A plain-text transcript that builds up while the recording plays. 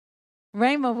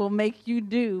Rhema will make you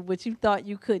do what you thought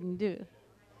you couldn't do.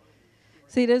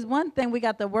 See, there's one thing, we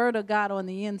got the word of God on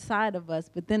the inside of us,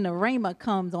 but then the rhema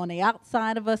comes on the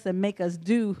outside of us and make us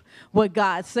do what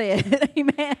God said.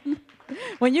 Amen.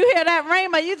 When you hear that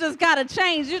rhema, you just got to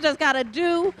change. You just got to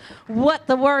do what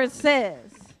the word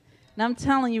says. And I'm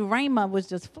telling you, rhema was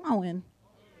just flowing.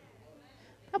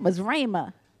 That was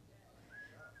rhema.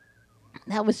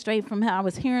 That was straight from hell. I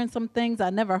was hearing some things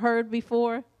I never heard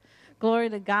before. Glory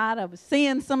to God. I was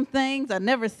seeing some things I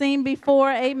never seen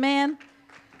before. Amen.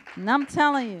 And I'm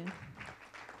telling you,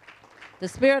 the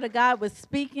Spirit of God was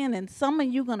speaking, and some of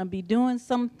you going to be doing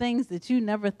some things that you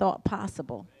never thought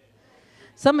possible.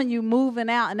 Some of you moving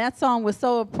out, and that song was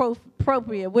so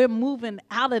appropriate. We're moving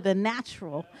out of the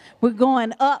natural. We're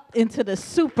going up into the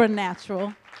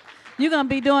supernatural. You're going to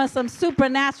be doing some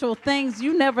supernatural things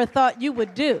you never thought you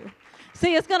would do.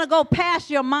 See, it's going to go past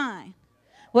your mind.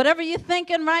 Whatever you're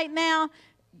thinking right now,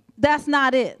 that's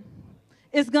not it.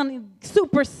 It's going to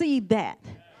supersede that.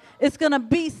 It's going to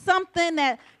be something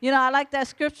that, I like that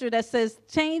scripture that says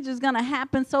change is going to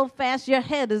happen so fast your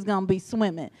head is going to be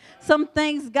swimming. Some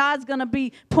things God's going to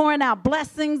be pouring out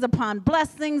blessings upon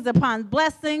blessings upon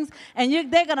blessings, and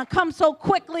they're going to come so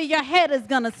quickly your head is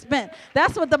going to spin.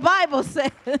 That's what the Bible says.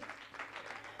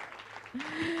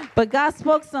 But God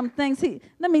spoke some things.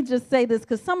 Let me just say this,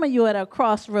 because some of you are at a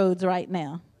crossroads right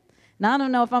now. Now, I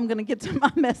don't know if I'm going to get to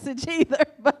my message either,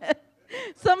 but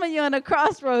some of you are at a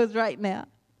crossroads right now.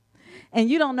 And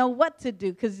you don't know what to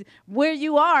do because where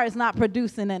you are is not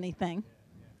producing anything.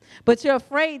 But you're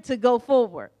afraid to go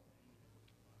forward.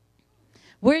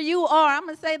 Where you are, I'm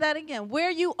going to say that again. Where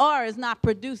you are is not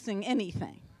producing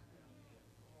anything.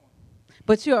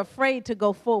 But you're afraid to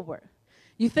go forward.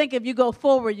 You think if you go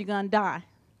forward, you're going to die.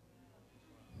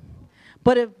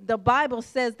 But if the Bible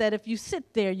says that if you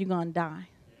sit there, you're going to die.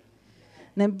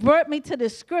 And then brought me to the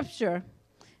scripture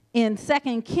in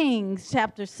 2 Kings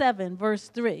chapter 7, verse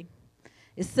 3.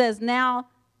 It says, now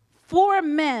 4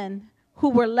 men who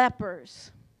were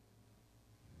lepers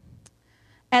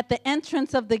at the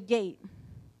entrance of the gate.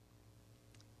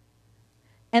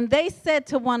 And they said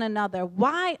to one another,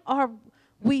 why are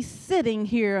we sitting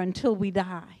here until we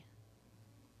die?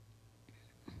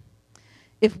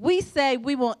 If we say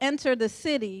we will enter the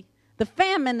city, the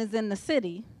famine is in the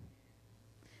city,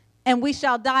 and we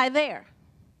shall die there.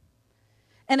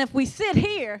 And if we sit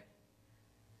here,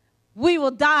 we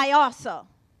will die also.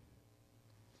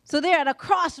 So they're at a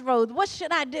crossroads. What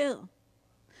should I do?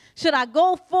 Should I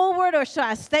go forward or should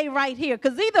I stay right here?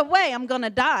 Because either way, I'm going to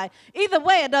die. Either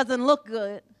way, it doesn't look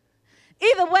good.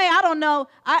 Either way, I don't know.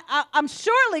 I'm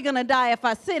surely going to die if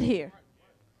I sit here.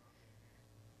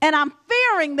 And I'm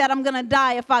fearing that I'm going to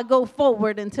die if I go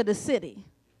forward into the city.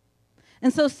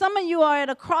 And so some of you are at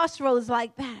a crossroads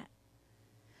like that.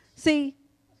 See,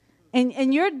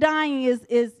 and your dying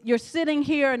is you're sitting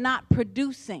here and not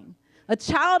producing. A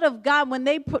child of God, when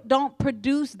they don't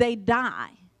produce, they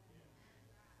die.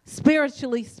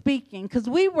 Spiritually speaking, because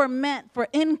we were meant for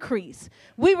increase.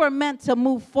 We were meant to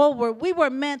move forward. We were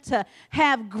meant to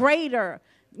have greater,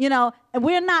 and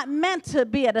we're not meant to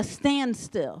be at a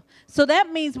standstill. So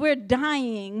that means we're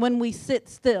dying when we sit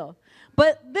still.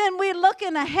 But then we're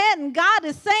looking ahead and God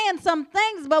is saying some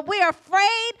things, but we're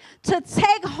afraid to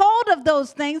take hold of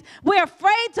those things. We're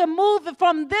afraid to move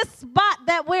from this spot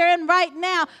that we're in right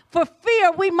now for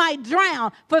fear we might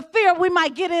drown, for fear we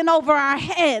might get in over our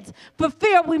heads, for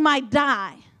fear we might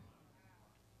die.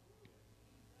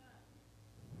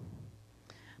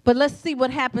 But let's see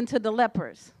what happened to the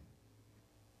lepers.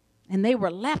 And they were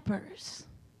lepers.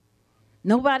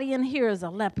 Nobody in here is a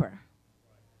leper.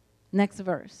 Next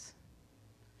verse.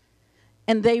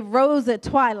 And they rose at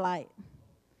twilight.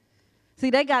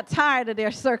 See, they got tired of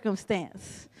their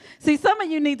circumstance. See, some of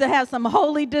you need to have some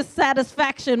holy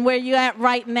dissatisfaction where you're at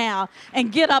right now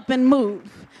and get up and move.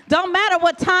 Don't matter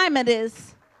what time it is.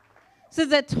 It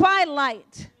says at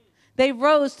twilight, they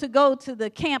rose to go to the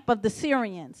camp of the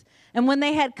Syrians. And when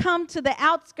they had come to the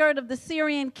outskirt of the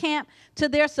Syrian camp, to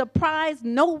their surprise,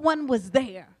 no one was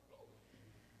there.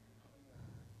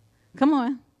 Come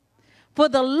on. For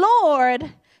the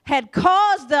Lord had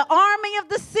caused the army of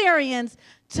the Syrians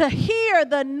to hear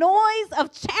the noise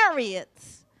of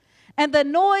chariots and the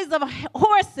noise of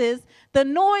horses, the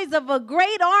noise of a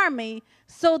great army.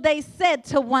 So they said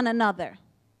to one another,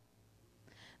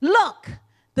 look,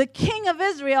 the king of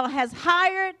Israel has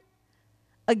hired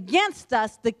against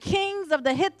us the kings of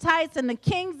the Hittites and the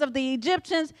kings of the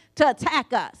Egyptians to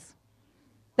attack us.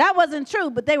 That wasn't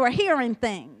true, but they were hearing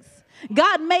things.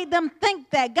 God made them think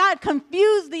that. God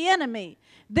confused the enemy.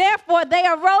 Therefore, they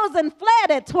arose and fled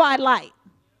at twilight.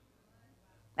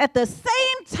 At the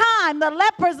same time the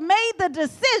lepers made the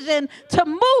decision to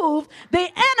move, the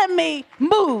enemy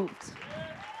moved.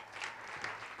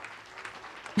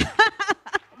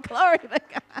 Glory to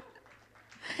God.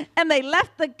 And they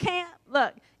left the camp,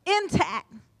 look,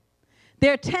 intact.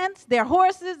 Their tents, their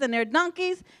horses, and their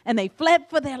donkeys, and they fled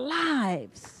for their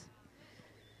lives.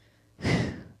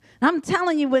 I'm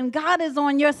telling you, when God is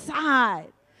on your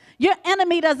side, your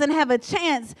enemy doesn't have a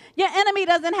chance. Your enemy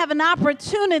doesn't have an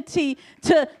opportunity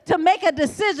to make a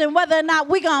decision whether or not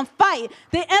we're going to fight.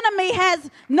 The enemy has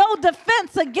no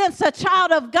defense against a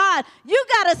child of God. You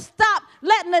got to stop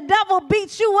letting the devil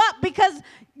beat you up, because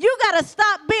you got to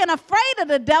stop being afraid of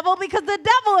the devil, because the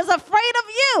devil is afraid of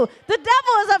you. The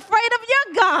devil is afraid of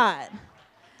your God.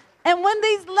 And when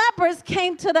these lepers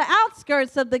came to the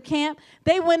outskirts of the camp,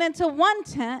 they went into one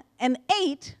tent and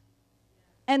ate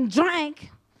and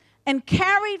drank and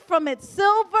carried from it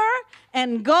silver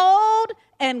and gold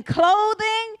and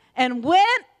clothing and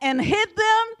went and hid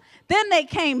them. Then they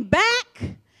came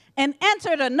back and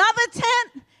entered another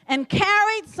tent and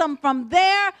carried some from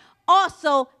there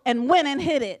also and went and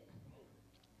hid it.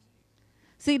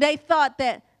 See, they thought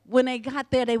that when they got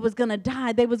there, they was going to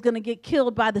die. They was going to get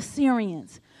killed by the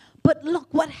Syrians. But look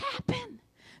what happened.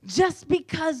 Just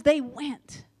because they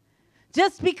went,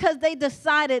 just because they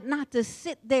decided not to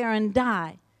sit there and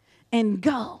die and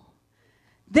go,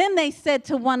 then they said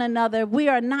to one another, we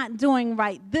are not doing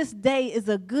right. This day is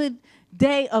a good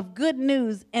day of good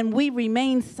news, and we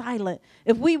remain silent.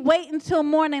 If we wait until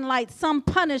morning light, some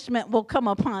punishment will come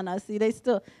upon us. See, they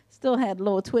still had a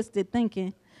little twisted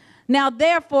thinking. Now,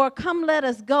 therefore, come let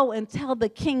us go and tell the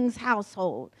king's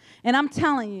household. And I'm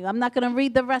telling you, I'm not going to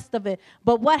read the rest of it,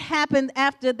 but what happened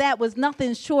after that was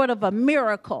nothing short of a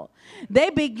miracle. They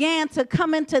began to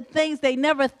come into things they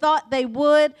never thought they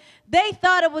would. They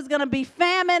thought it was going to be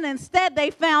famine. Instead,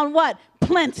 they found what?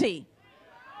 Plenty.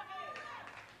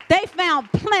 They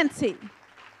found plenty.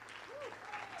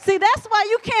 See, that's why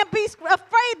you can't be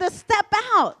afraid to step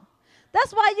out.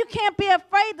 That's why you can't be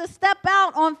afraid to step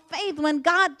out on faith when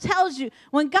God tells you.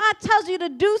 When God tells you to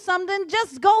do something,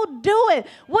 just go do it.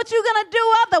 What you going to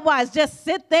do otherwise? Just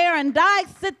sit there and die?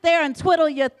 Sit there and twiddle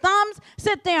your thumbs?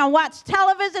 Sit there and watch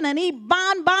television and eat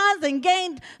bonbons and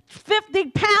gain 50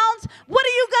 pounds? What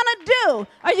are you going to do?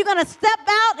 Are you going to step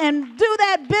out and do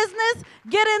that business,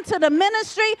 get into the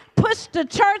ministry, push the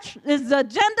church's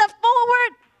agenda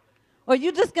forward? Or are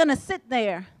you just going to sit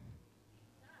there?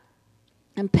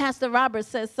 And Pastor Robert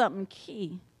says something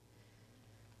key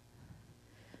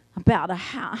about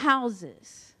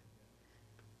houses.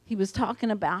 He was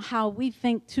talking about how we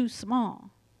think too small.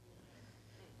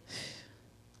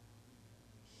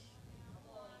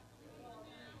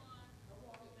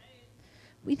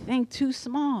 We think too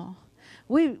small.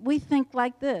 We think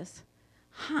like this.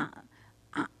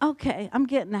 Okay, I'm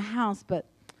getting a house, but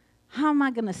how am I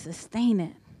going to sustain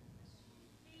it?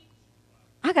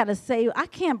 I got to say, I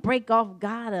can't break off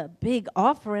God a big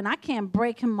offering. I can't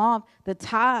break him off the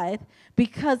tithe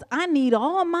because I need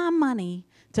all my money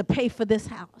to pay for this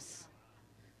house.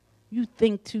 You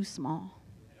think too small.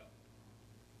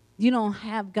 You don't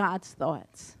have God's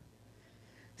thoughts.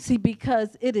 See,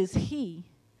 because it is he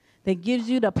that gives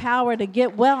you the power to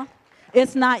get wealth.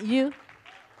 It's not you.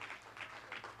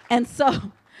 And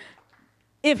so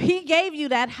if he gave you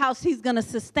that house, he's going to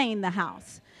sustain the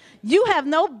house. You have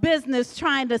no business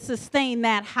trying to sustain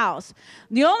that house.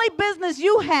 The only business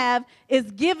you have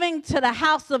is giving to the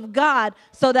house of God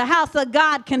so the house of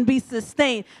God can be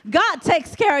sustained. God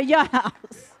takes care of your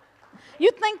house. You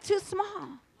think too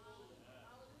small.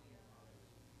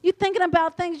 You're thinking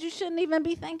about things you shouldn't even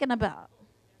be thinking about.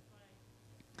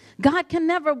 God can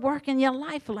never work in your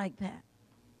life like that.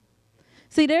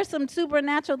 See, there's some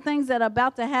supernatural things that are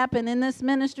about to happen in this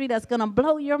ministry that's going to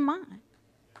blow your mind.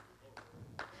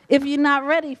 If you're not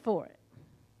ready for it,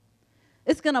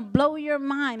 it's going to blow your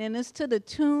mind, and it's to the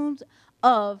tunes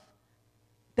of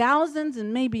thousands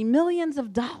and maybe millions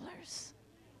of dollars.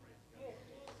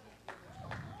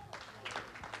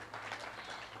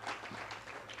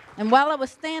 And while I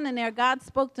was standing there, God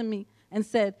spoke to me and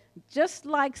said, just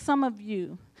like some of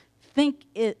you oh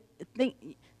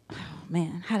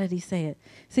man, how did he say it?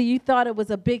 See, you thought it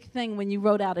was a big thing when you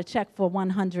wrote out a check for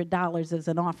 $100 as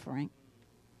an offering.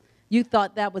 You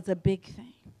thought that was a big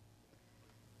thing.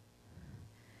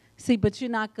 See, but you're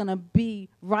not going to be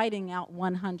writing out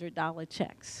 $100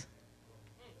 checks.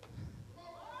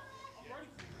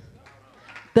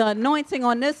 The anointing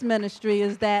on this ministry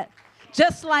is that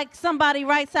just like somebody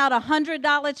writes out a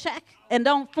 $100 check and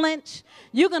don't flinch,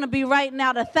 you're going to be writing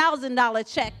out a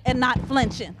 $1,000 check and not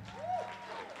flinching.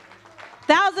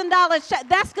 $1,000 check,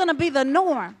 that's going to be the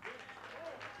norm.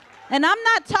 And I'm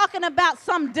not talking about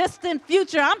some distant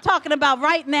future. I'm talking about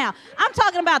right now. I'm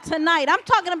talking about tonight. I'm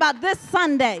talking about this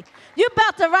Sunday. You're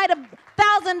about to write a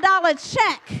 $1,000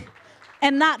 check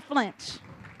and not flinch.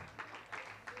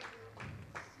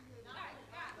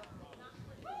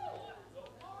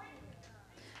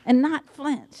 And not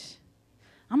flinch.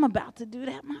 I'm about to do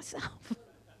that myself.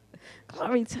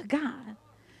 Glory to God.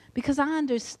 Because I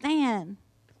understand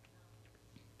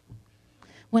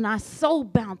when I sow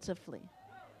bountifully,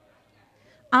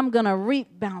 I'm going to reap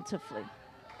bountifully.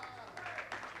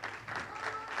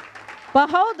 But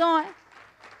hold on.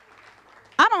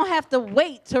 I don't have to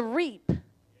wait to reap.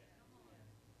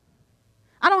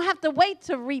 I don't have to wait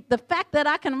to reap. The fact that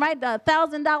I can write the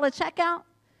 $1,000 check out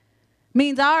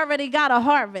means I already got a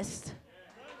harvest.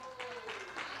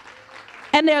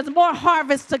 And there's more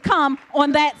harvest to come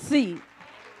on that seed.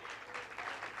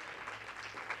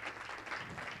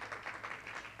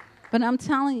 But I'm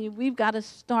telling you, we've got to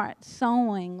start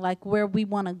sowing like where we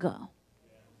want to go.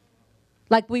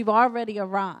 Like we've already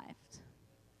arrived.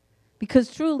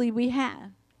 Because truly we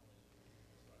have.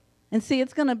 And see,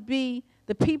 it's going to be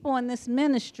the people in this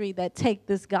ministry that take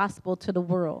this gospel to the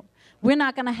world. We're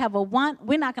not going to have a want.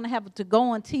 We're not going to have to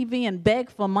go on TV and beg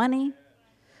for money.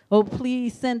 Oh,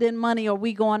 please send in money or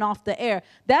we going off the air.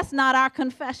 That's not our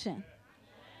confession.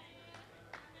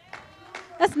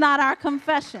 That's not our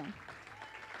confession.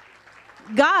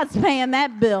 God's paying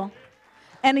that bill.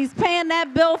 And he's paying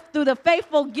that bill through the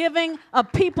faithful giving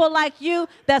of people like you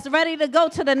that's ready to go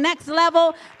to the next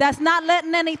level, that's not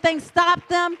letting anything stop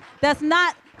them, that's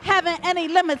not having any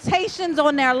limitations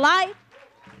on their life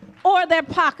or their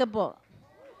pocketbook.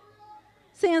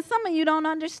 See, and some of you don't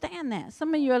understand that.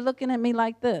 Some of you are looking at me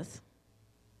like this.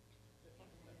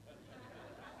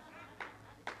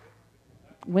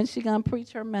 When's she going to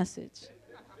preach her message?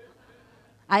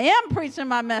 I am preaching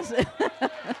my message.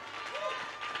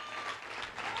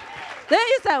 Then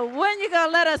you say, when you going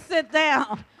to let us sit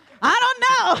down? I don't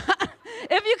know.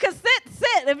 If you can sit,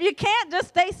 sit. If you can't, just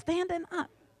stay standing up.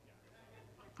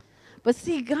 But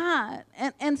see, God,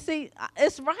 and see,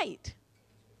 it's right.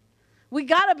 We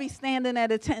got to be standing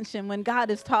at attention when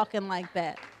God is talking like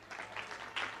that.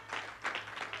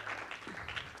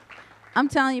 I'm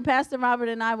telling you, Pastor Robert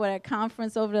and I were at a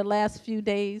conference over the last few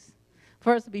days.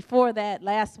 First, before that,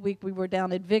 last week we were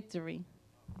down at Victory.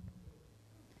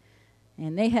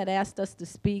 And they had asked us to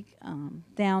speak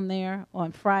down there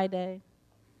on Friday.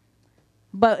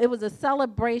 But it was a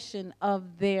celebration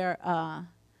of their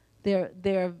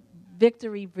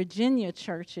Victory, Virginia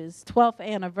church's 12th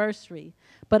anniversary,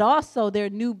 but also their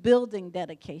new building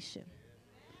dedication.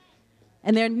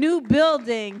 And their new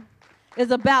building is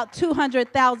about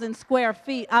 200,000 square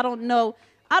feet. I don't know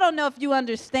if you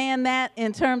understand that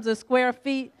in terms of square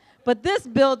feet, but this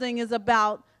building is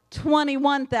about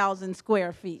 21,000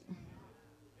 square feet.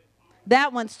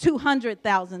 That one's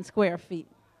 200,000 square feet.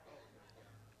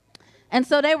 And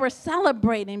so they were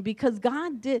celebrating because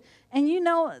God did, and you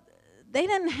know, they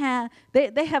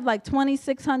have like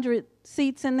 2,600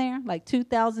 seats in there, like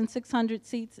 2,600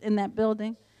 seats in that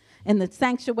building, in the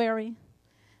sanctuary.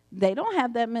 They don't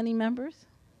have that many members.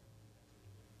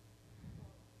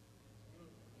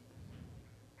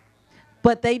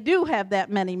 But they do have that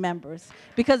many members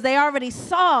because they already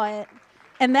saw it,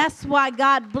 and that's why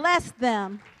God blessed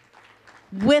them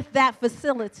with that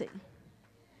facility.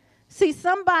 See,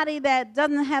 somebody that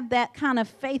doesn't have that kind of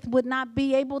faith would not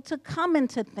be able to come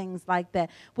into things like that,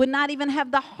 would not even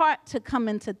have the heart to come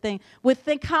into things, would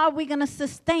think, how are we going to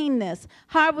sustain this?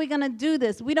 How are we going to do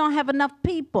this? We don't have enough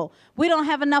people. We don't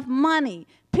have enough money.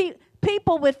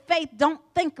 People with faith don't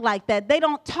think like that. They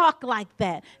don't talk like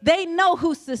that. They know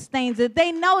who sustains it.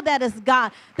 They know that it's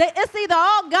God. It's either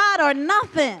all God or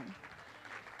nothing.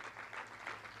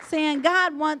 Saying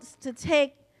God wants to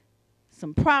take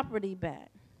some property back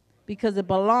because it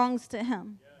belongs to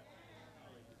him.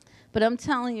 But I'm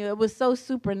telling you, it was so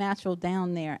supernatural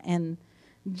down there. And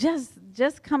just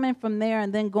coming from there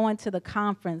and then going to the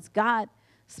conference, God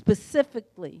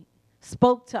specifically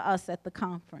spoke to us at the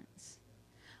conference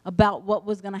about what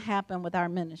was going to happen with our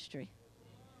ministry.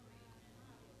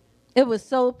 It was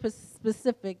so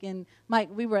specific. And Mike,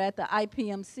 we were at the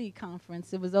IPMC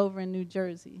conference. It was over in New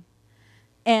Jersey.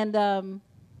 And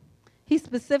he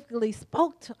specifically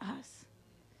spoke to us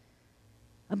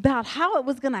about how it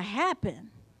was going to happen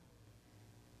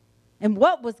and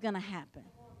what was going to happen.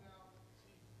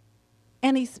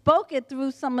 And he spoke it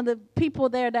through some of the people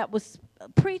there that was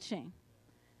preaching,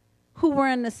 who were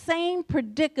in the same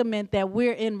predicament that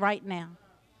we're in right now.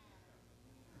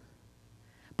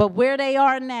 But where they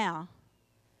are now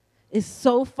is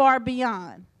so far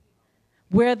beyond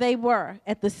where they were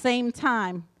at the same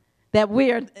time that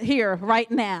we're here right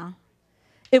now.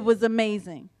 It was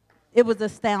amazing. It was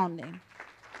astounding.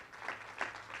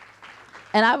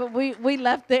 And we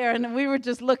left there, and we were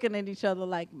just looking at each other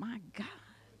like, my God,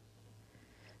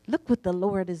 look what the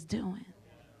Lord is doing.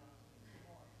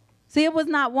 See, it was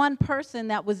not one person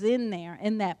that was in there,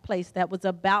 in that place, that was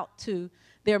about to,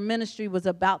 their ministry was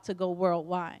about to go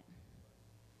worldwide.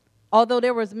 Although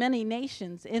there was many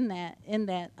nations in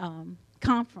that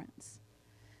conference.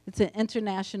 It's an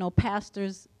international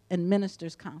pastors and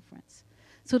ministers conference.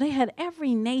 So they had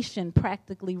every nation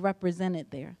practically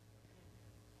represented there.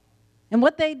 And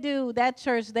what they do, that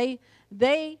church,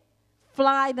 they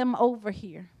fly them over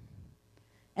here.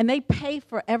 And they pay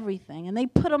for everything. And they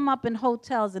put them up in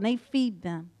hotels and they feed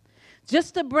them.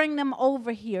 Just to bring them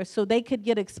over here so they could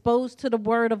get exposed to the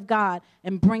word of God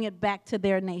and bring it back to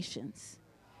their nations.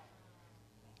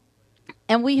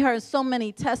 And we heard so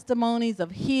many testimonies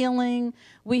of healing.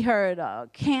 We heard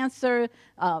cancer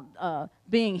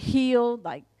being healed,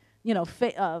 like, you know,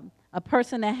 a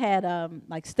person that had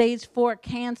like stage 4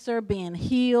 cancer being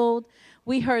healed.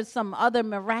 We heard some other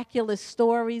miraculous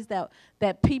stories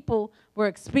that people were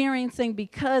experiencing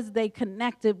because they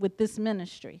connected with this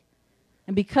ministry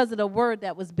and because of the word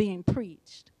that was being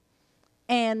preached.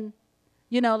 And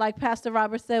you know, like Pastor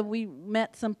Robert said, we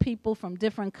met some people from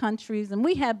different countries, and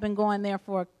we have been going there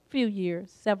for a few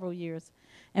years, several years,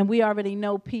 and we already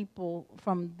know people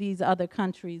from these other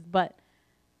countries. But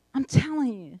I'm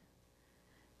telling you,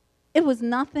 it was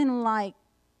nothing like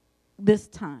this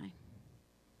time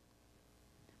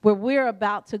where we're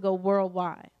about to go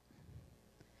worldwide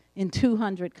in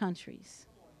 200 countries.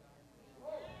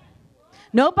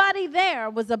 Nobody there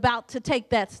was about to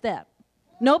take that step.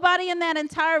 Nobody in that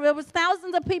there was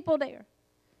thousands of people there.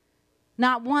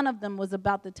 Not one of them was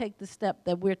about to take the step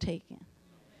that we're taking.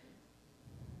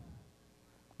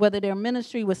 Whether their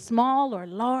ministry was small or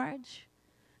large,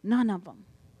 none of them.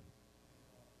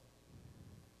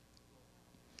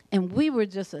 And we were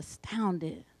just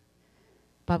astounded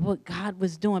by what God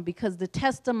was doing, because the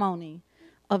testimony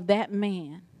of that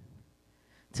man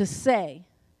to say,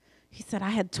 he said,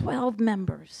 I had 12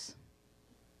 members.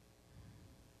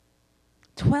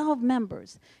 12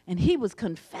 members, and he was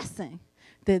confessing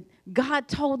that God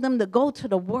told them to go to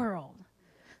the world,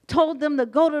 told them to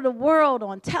go to the world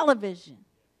on television,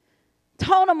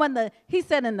 told them he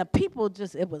said, and the people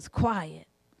just, it was quiet,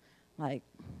 like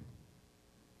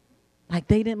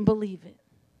they didn't believe it.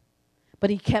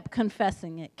 But he kept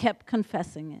confessing it,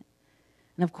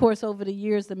 And of course, over the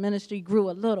years, the ministry grew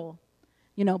a little,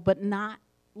 you know, but not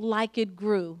like it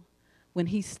grew when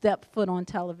he stepped foot on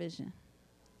television.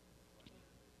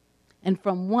 And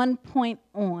from one point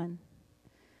on,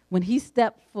 when he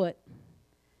stepped foot,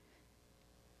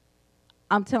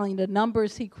 I'm telling you, the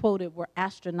numbers he quoted were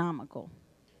astronomical.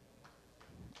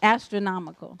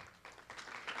 Astronomical.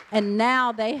 And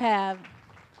now they're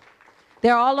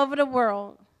all over the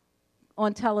world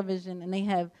on television, and they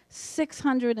have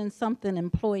 600 and something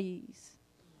employees.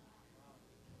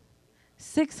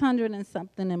 600 and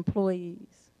something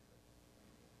employees.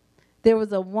 There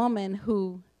was a woman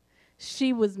who,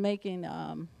 she was making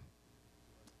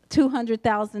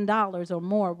 $200,000 or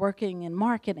more working in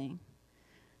marketing.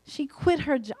 She quit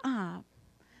her job,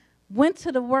 went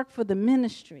to the work for the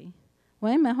ministry.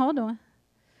 Wait a minute, hold on.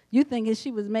 You thinking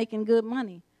she was making good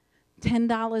money.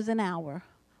 $10 an hour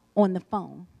on the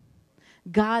phone.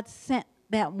 God sent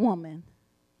that woman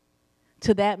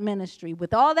to that ministry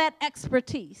with all that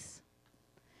expertise.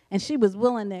 And she was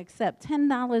willing to accept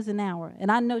 $10 an hour.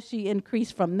 And I know she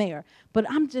increased from there. But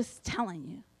I'm just telling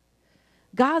you,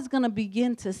 God's going to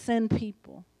begin to send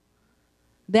people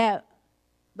that,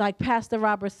 like Pastor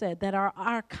Robert said, that are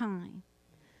our kind,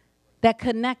 that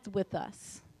connect with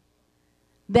us,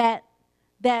 that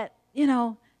you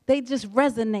know, they just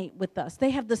resonate with us.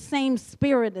 They have the same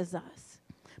spirit as us,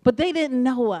 but they didn't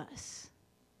know us.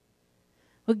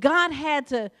 But God had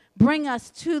to bring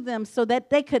us to them so that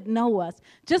they could know us.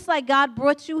 Just like God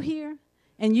brought you here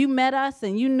and you met us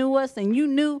and you knew us and you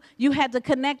knew you had to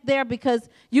connect there because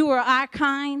you were our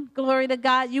kind. Glory to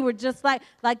God. You were just like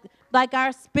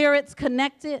our spirits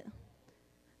connected.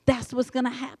 That's what's going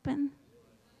to happen.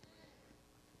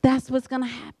 That's what's going to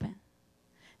happen.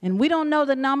 And we don't know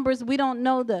the numbers. We don't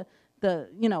know the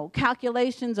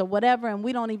calculations or whatever, and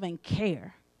we don't even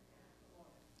care.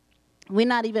 We're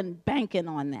not even banking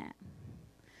on that.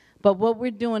 But what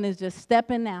we're doing is just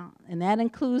stepping out, and that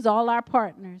includes all our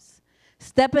partners,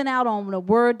 stepping out on the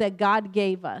word that God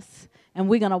gave us, and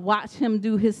we're going to watch him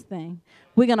do his thing.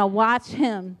 We're going to watch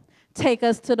him take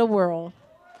us to the world.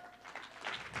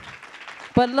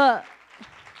 But look,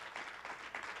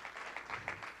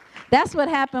 that's what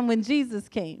happened when Jesus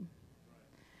came.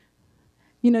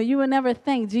 You know, you would never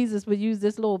think Jesus would use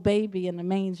this little baby in a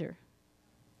manger.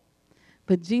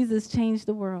 But Jesus changed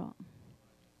the world.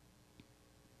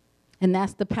 And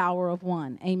that's the power of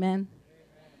one. Amen?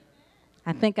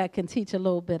 I think I can teach a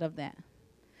little bit of that.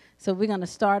 So we're going to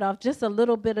start off just a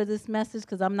little bit of this message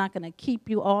because I'm not going to keep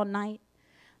you all night.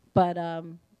 But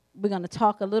we're going to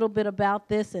talk a little bit about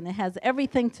this, and it has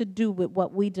everything to do with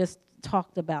what we just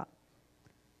talked about.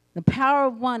 The power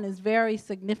of one is very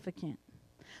significant.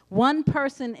 One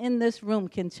person in this room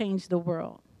can change the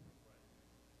world.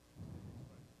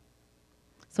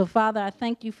 So, Father, I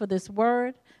thank you for this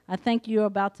word. I thank you're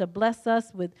about to bless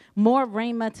us with more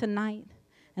rhema tonight.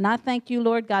 And I thank you,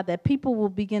 Lord God, that people will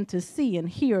begin to see and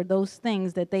hear those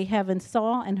things that they haven't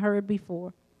saw and heard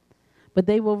before. But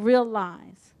they will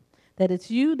realize that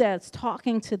it's you that's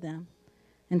talking to them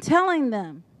and telling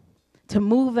them to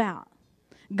move out.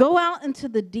 Go out into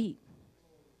the deep.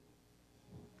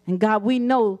 And God, we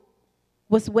know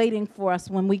what's waiting for us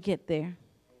when we get there.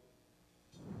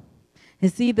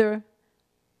 It's either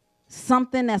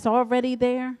something that's already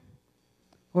there,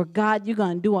 or God, you're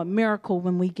going to do a miracle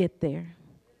when we get there.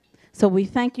 So we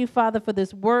thank you, Father, for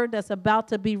this word that's about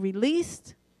to be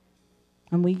released.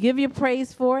 And we give you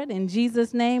praise for it. In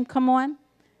Jesus' name, come on.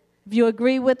 If you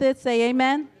agree with it, say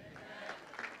amen.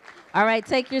 All right,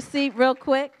 take your seat real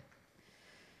quick.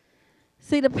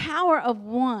 See, the power of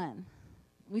one.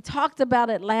 We talked about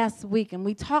it last week, and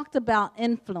we talked about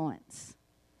influence.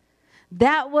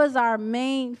 That was our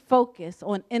main focus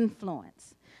on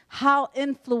influence. How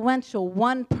influential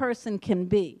one person can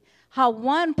be. How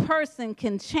one person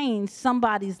can change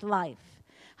somebody's life.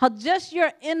 How just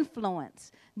your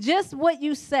influence, just what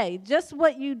you say, just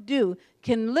what you do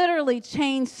can literally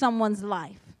change someone's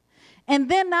life. And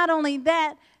then not only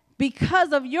that,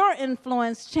 because of your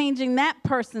influence changing that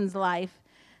person's life,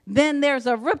 then there's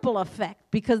a ripple effect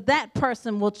because that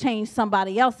person will change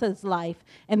somebody else's life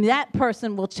and that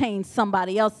person will change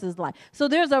somebody else's life. So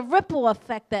there's a ripple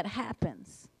effect that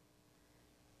happens.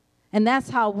 And that's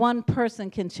how one person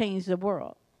can change the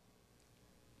world.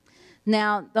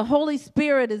 Now, the Holy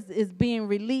Spirit is being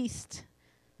released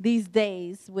these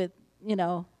days with, you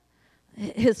know,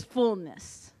 his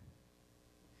fullness.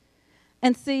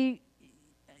 And see,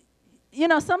 you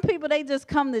know, some people, they just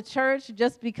come to church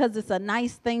just because it's a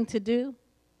nice thing to do.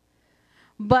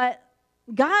 But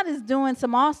God is doing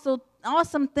some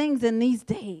awesome things in these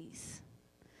days.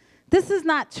 This is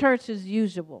not church as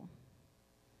usual.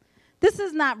 This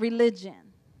is not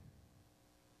religion.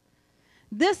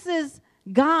 This is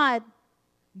God's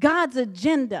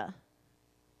agenda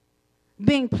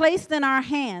being placed in our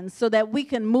hands so that we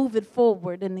can move it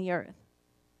forward in the earth.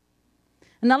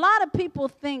 And a lot of people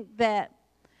think that,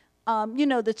 you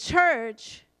know, the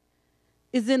church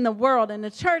is in the world and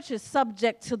the church is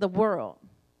subject to the world.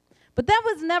 But that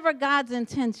was never God's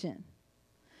intention.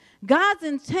 God's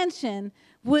intention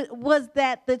was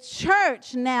that the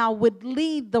church now would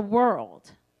lead the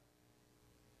world.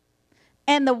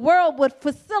 And the world would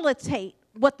facilitate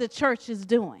what the church is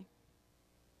doing,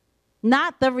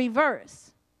 not the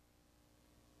reverse.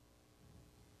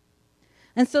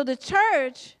 And so the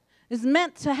church is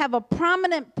meant to have a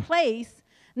prominent place,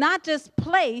 not just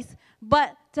place,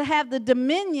 but to have the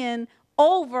dominion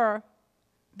over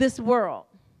this world.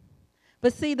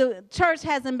 But see, the church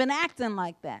hasn't been acting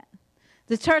like that.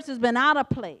 The church has been out of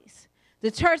place.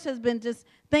 The church has been just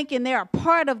thinking they're a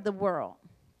part of the world.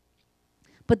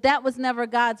 But that was never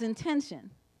God's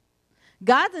intention.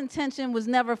 God's intention was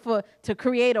never to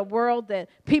create a world that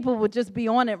people would just be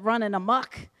on it running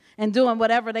amok and doing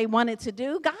whatever they wanted to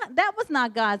do. That was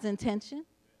not God's intention.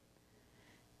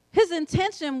 His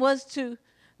intention was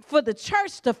for the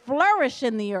church to flourish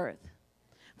in the earth,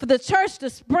 for the church to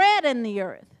spread in the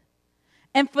earth,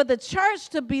 and for the church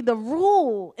to be the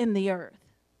rule in the earth.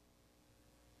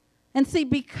 And see,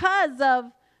 because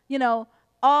of, you know,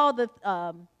 all the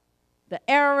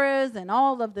errors and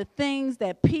all of the things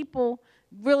that people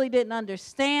really didn't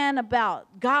understand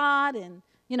about God and,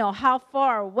 you know, how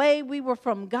far away we were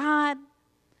from God,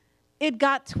 it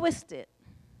got twisted.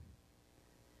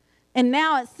 And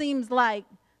now it seems like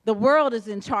the world is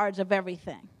in charge of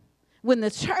everything, when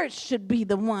the church should be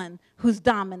the one who's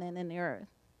dominant in the earth.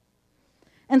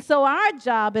 And so our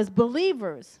job as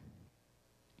believers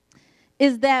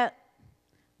is that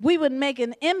we would make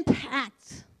an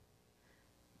impact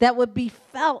that would be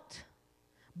felt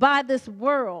by this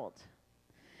world,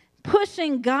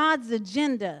 pushing God's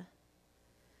agenda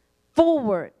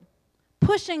forward,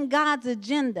 pushing God's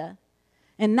agenda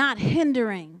and not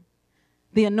hindering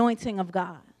the anointing of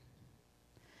God.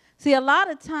 See, a lot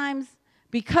of times,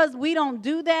 because we don't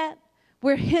do that,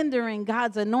 we're hindering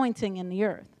God's anointing in the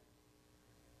earth.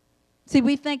 See,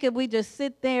 we think if we just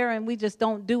sit there and we just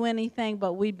don't do anything,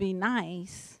 but we be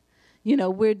nice, you know,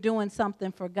 we're doing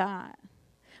something for God.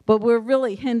 But we're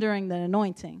really hindering the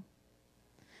anointing.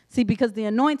 See, because the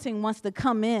anointing wants to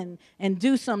come in and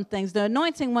do some things. The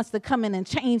anointing wants to come in and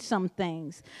change some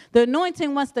things. The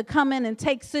anointing wants to come in and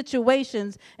take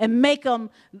situations and make them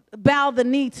bow the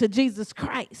knee to Jesus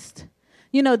Christ.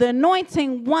 You know, the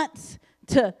anointing wants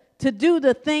to do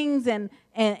the things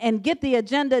and get the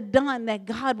agenda done that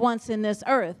God wants in this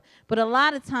earth. But a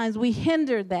lot of times we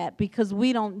hinder that because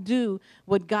we don't do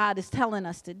what God is telling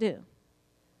us to do.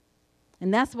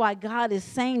 And that's why God is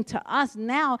saying to us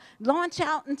now, launch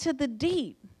out into the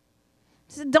deep.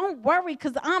 So don't worry,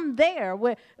 because I'm there.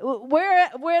 Where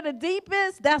the deep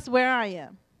is, that's where I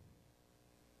am.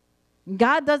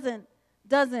 God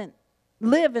doesn't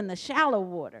live in the shallow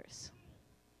waters.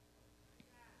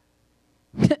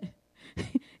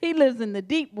 He lives in the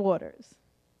deep waters.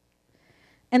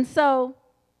 And so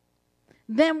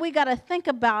then we got to think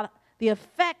about the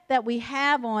effect that we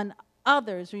have on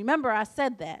others. Remember, I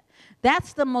said that.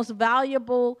 That's the most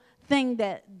valuable thing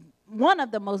one of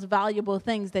the most valuable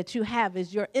things that you have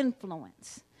is your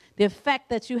influence, the effect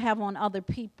that you have on other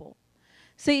people.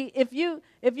 See, if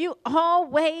you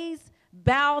always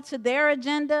bow to their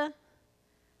agenda,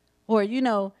 or, you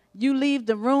know, you leave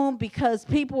the room because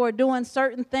people are doing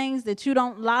certain things that you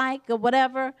don't like or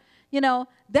whatever, you know,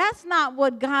 that's not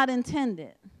what God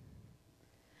intended.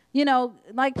 You know,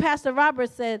 like Pastor Robert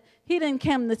said, he didn't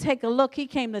come to take a look, he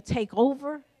came to take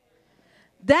over.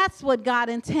 That's what God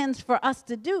intends for us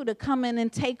to do, to come in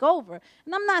and take over.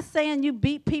 And I'm not saying you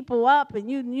beat people up and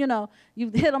you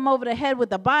hit them over the head with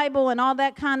the Bible and all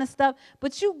that kind of stuff,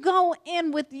 but you go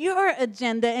in with your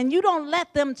agenda and you don't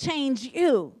let them change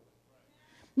you.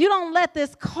 You don't let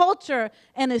this culture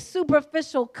and its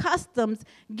superficial customs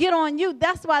get on you.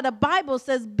 That's why the Bible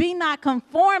says, be not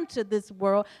conformed to this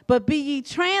world, but be ye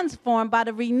transformed by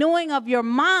the renewing of your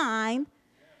mind,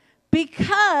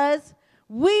 because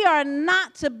we are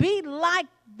not to be like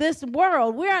this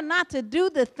world. We are not to do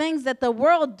the things that the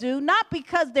world do, not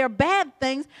because they're bad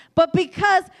things, but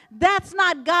because that's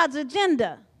not God's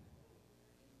agenda.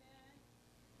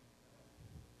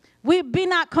 We be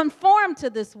not conformed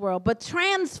to this world, but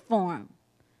transform.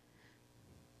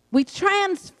 We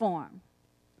transform.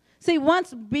 See,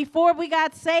 once before we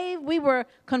got saved, we were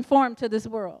conformed to this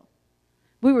world.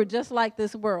 We were just like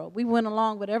this world. We went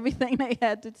along with everything they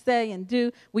had to say and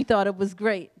do. We thought it was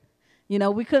great. You know,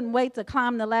 we couldn't wait to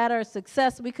climb the ladder of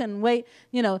success. We couldn't wait,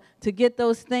 you know, to get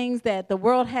those things that the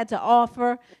world had to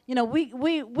offer. You know,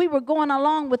 we were going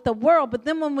along with the world. But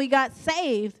then when we got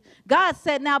saved, God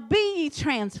said, now be ye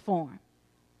transformed.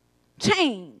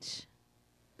 Change.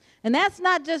 And that's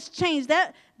not just change.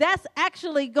 That's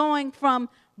actually going from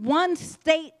one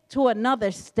state to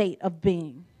another state of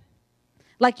being.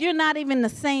 Like you're not even the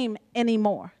same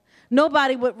anymore.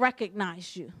 Nobody would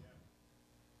recognize you.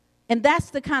 And that's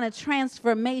the kind of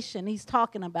transformation he's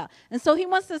talking about. And so he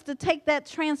wants us to take that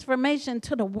transformation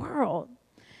to the world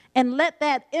and let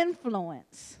that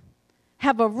influence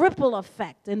have a ripple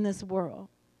effect in this world.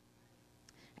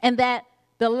 And that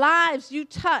the lives you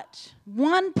touch,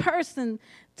 one person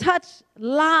touch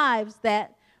lives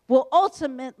that will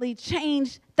ultimately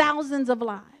change thousands of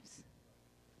lives.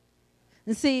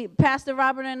 And see, Pastor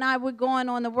Robert and I, we're going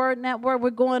on the Word Network.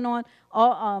 We're going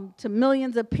on to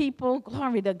millions of people.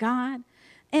 Glory to God.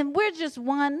 And we're just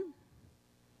one.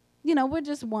 You know, we're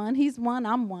just one. He's one.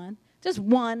 I'm one. Just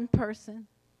one person.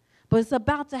 But it's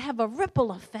about to have a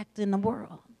ripple effect in the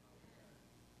world.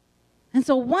 And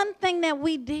so one thing that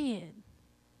we did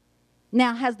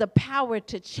now has the power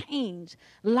to change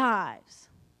lives.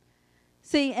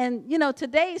 See, and, you know,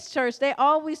 today's church, they're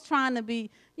always trying to be,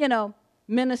 you know,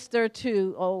 minister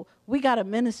to, we got to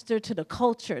minister to the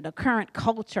culture, the current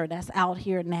culture that's out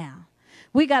here now.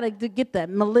 We got to get the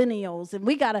millennials, and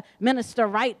we got to minister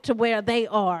right to where they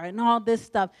are and all this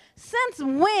stuff. Since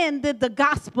when did the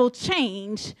gospel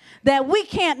change that we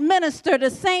can't minister the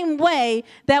same way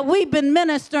that we've been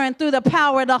ministering through the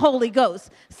power of the Holy Ghost?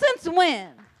 Since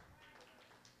when?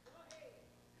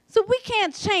 So we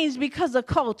can't change because of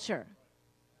culture.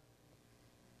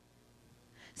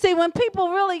 See, when people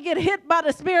really get hit by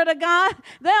the Spirit of God,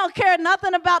 they don't care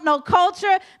nothing about no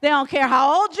culture. They don't care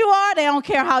how old you are. They don't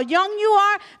care how young you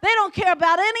are. They don't care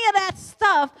about any of that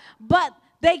stuff, but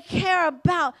they care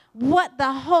about what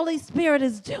the Holy Spirit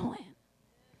is doing,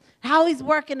 how he's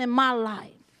working in my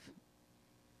life.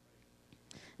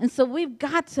 And so we've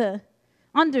got to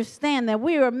understand that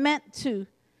we are meant to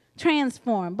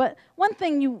transform. But one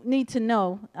thing you need to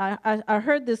know, I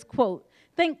heard this quote,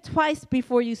 think twice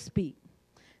before you speak.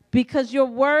 because your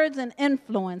words and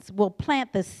influence will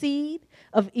plant the seed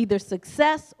of either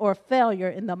success or failure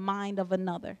in the mind of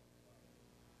another.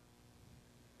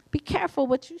 Be careful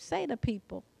what you say to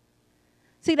people.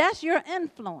 See, that's your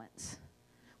influence,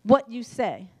 what you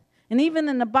say. And even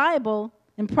in the Bible,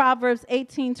 in Proverbs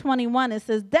 18:21, it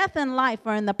says, death and life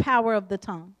are in the power of the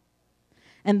tongue,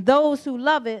 and those who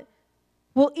love it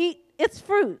will eat its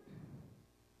fruit.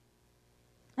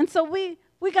 And so we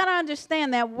got to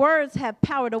understand that words have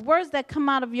power. The words that come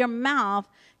out of your mouth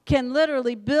can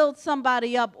literally build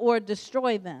somebody up or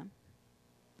destroy them.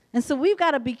 And so we've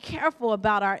got to be careful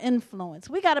about our influence.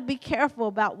 We got to be careful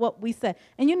about what we say.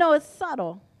 And you know, it's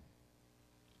subtle.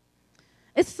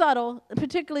 It's subtle,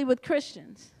 particularly with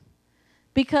Christians,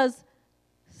 because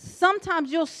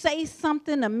sometimes you'll say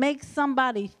something to make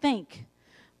somebody think,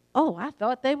 oh, I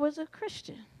thought they was a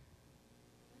Christian.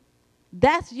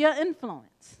 That's your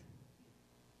influence.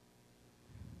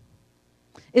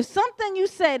 If something you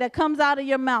say that comes out of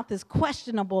your mouth is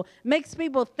questionable, makes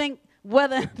people think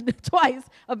twice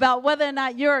about whether or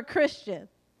not you're a Christian,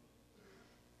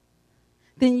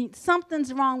 then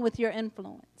something's wrong with your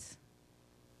influence.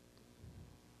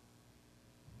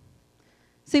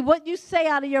 See, what you say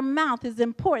out of your mouth is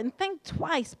important. Think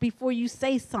twice before you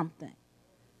say something.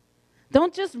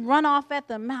 Don't just run off at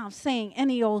the mouth saying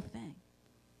any old thing,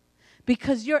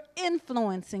 because you're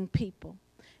influencing people.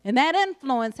 And that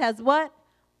influence has what?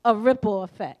 A ripple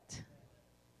effect.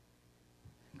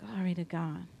 Glory to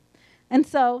God. And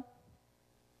so,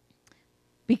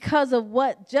 because of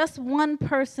what just one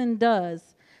person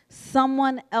does,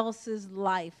 someone else's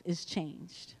life is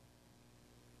changed.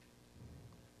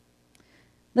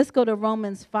 Let's go to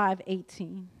Romans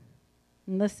 5:18.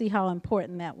 And let's see how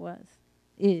important that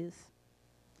is.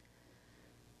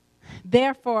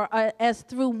 Therefore, as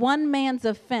through one man's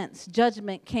offense,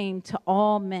 judgment came to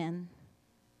all men.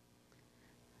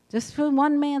 Just through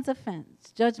one man's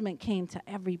offense, judgment came to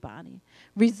everybody,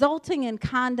 resulting in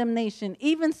condemnation.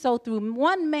 Even so, through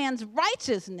one man's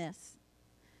righteousness,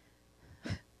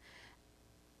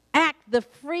 the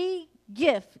free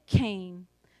gift came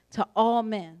to all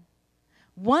men.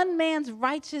 One man's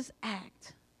righteous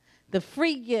act, the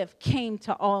free gift came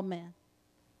to all men.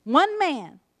 One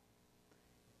man,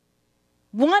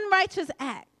 one righteous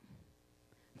act,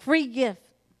 free gift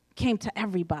came to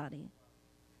everybody,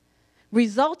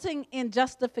 resulting in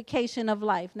justification of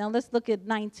life. Now let's look at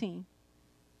 19.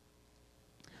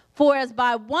 For as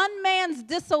by one man's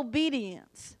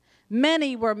disobedience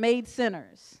many were made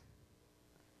sinners,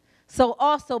 so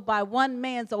also by one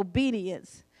man's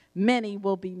obedience many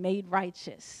will be made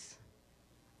righteous.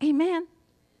 Amen.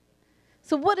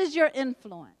 So what is your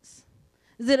influence?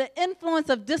 Is it an influence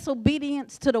of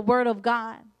disobedience to the word of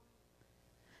God?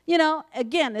 You know,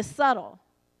 again, it's subtle.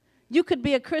 You could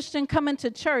be a Christian coming to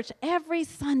church every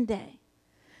Sunday,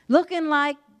 looking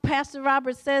like Pastor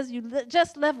Robert says you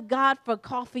just left God for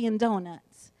coffee and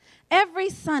donuts. Every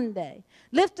Sunday,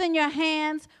 lifting your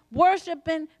hands,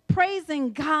 worshiping,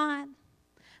 praising God,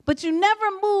 but you never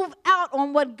move out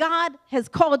on what God has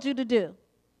called you to do.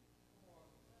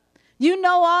 You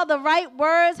know all the right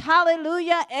words,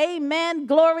 hallelujah, amen,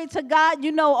 glory to God.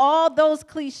 You know all those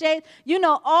cliches. You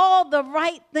know all the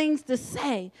right things to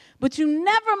say, but you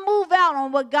never move out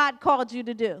on what God called you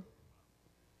to do.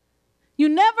 You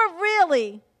never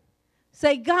really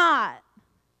say, God,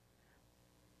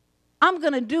 I'm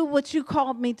going to do what you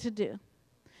called me to do.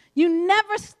 You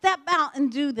never step out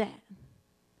and do that.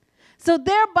 So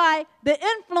thereby, the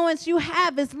influence you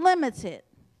have is limited.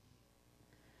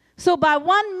 So by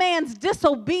one man's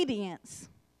disobedience,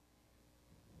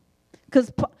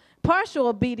 because partial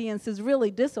obedience is really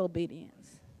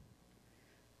disobedience.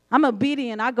 I'm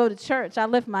obedient. I go to church. I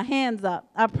lift my hands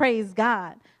up. I praise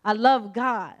God. I love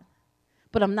God.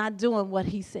 But I'm not doing what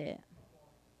he said.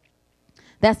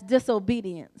 That's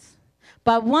disobedience.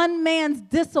 By one man's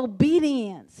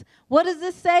disobedience, what does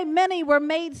it say? Many were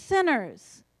made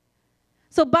sinners.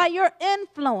 So by your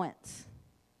influence,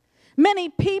 many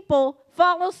people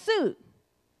follow suit.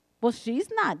 Well, she's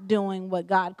not doing what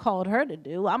God called her to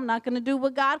do. I'm not going to do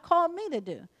what God called me to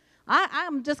do.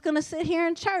 I'm just going to sit here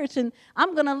in church and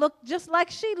I'm going to look just like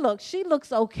she looks. She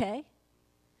looks okay.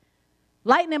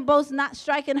 Lightning bolts not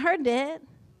striking her dead.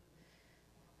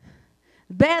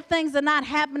 Bad things are not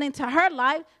happening to her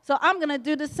life, so I'm going to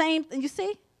do the same thing. You see?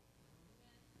 It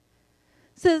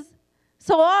says,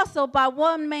 so also by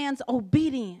one man's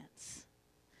obedience,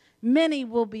 many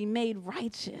will be made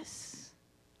righteous.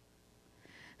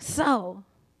 So,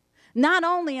 not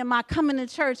only am I coming to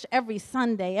church every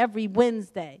Sunday, every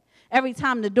Wednesday, every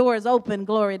time the door is open,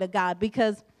 glory to God,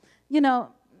 because, you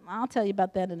know, I'll tell you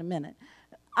about that in a minute.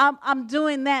 I'm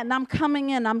doing that, and I'm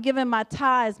coming in, I'm giving my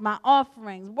tithes, my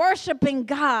offerings, worshiping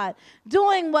God,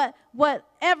 doing what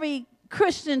every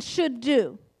Christian should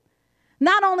do.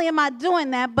 Not only am I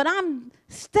doing that, but I'm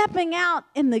stepping out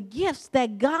in the gifts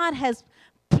that God has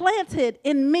planted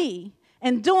in me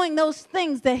and doing those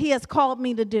things that he has called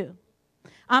me to do.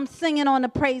 I'm singing on the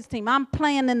praise team. I'm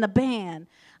playing in the band.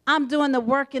 I'm doing the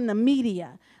work in the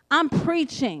media. I'm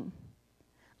preaching.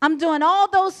 I'm doing all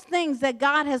those things that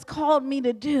God has called me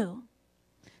to do.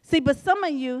 See, but some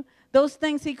of you, those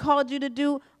things he called you to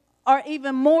do are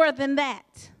even more than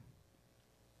that.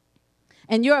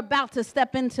 And you're about to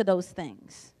step into those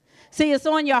things. See, it's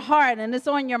on your heart and it's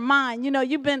on your mind. You know,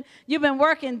 you've been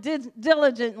working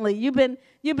diligently. You've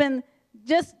been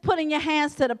just putting your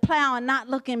hands to the plow and not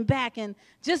looking back and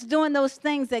just doing those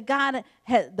things that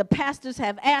the pastors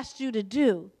have asked you to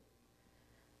do.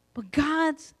 But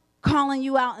God's calling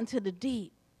you out into the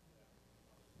deep.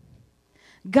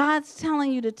 God's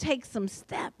telling you to take some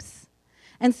steps.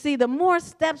 And see, the more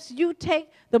steps you take,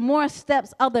 the more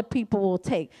steps other people will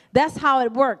take. That's how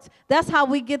it works. That's how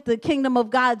we get the kingdom of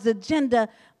God's agenda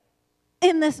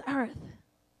in this earth.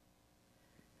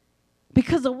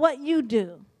 Because of what you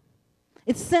do.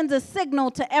 It sends a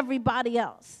signal to everybody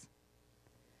else.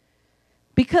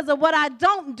 Because of what I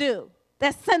don't do,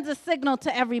 that sends a signal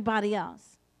to everybody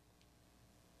else.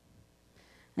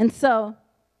 And so,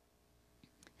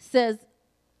 it says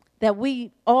that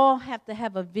we all have to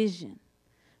have a vision.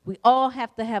 We all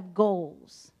have to have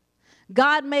goals.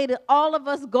 God made all of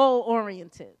us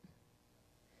goal-oriented.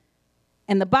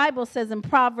 And the Bible says in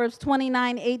Proverbs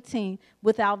 29:18,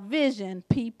 without vision,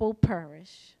 people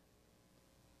perish.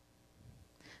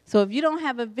 So if you don't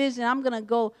have a vision, I'm going to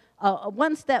go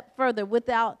one step further.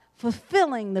 Without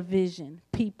fulfilling the vision,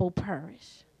 people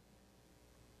perish.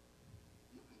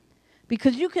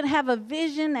 Because you can have a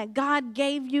vision that God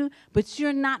gave you, but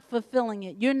you're not fulfilling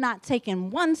it. You're not taking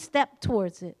one step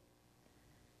towards it.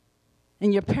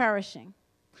 And you're perishing.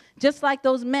 Just like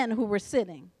those men who were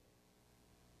sitting.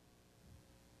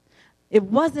 It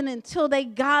wasn't until they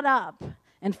got up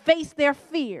and faced their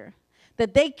fear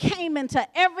that they came into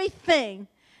everything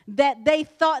that they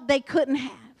thought they couldn't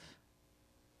have.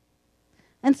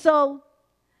 And so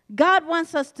God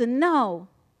wants us to know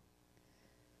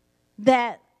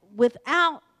that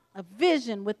without a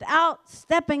vision, without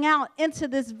stepping out into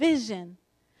this vision,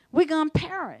 we're going to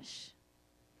perish.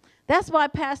 That's why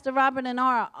Pastor Robert and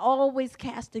I are always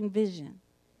casting vision.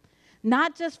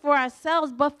 Not just for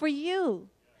ourselves, but for you.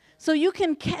 So you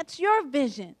can catch your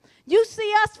vision. You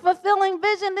see us fulfilling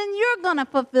vision, then you're going to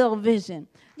fulfill vision.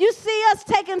 You see us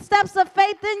taking steps of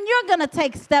faith, then you're going to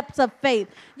take steps of faith.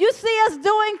 You see us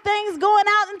doing things, going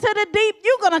out into the deep,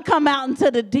 you're going to come out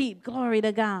into the deep. Glory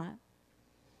to God.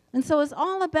 And so it's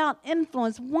all about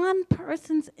influence. One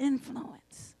person's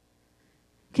influence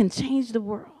can change the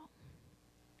world.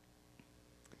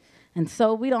 And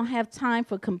so we don't have time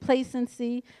for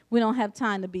complacency. We don't have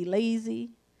time to be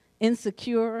lazy,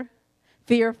 insecure,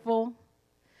 fearful.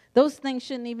 Those things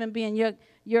shouldn't even be in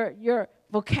your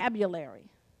vocabulary.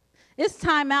 It's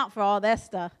time out for all that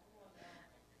stuff.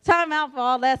 Time out for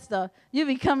all that stuff. You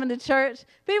be coming to church.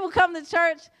 People come to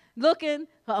church looking,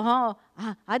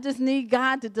 I just need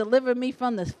God to deliver me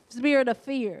from the spirit of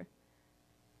fear.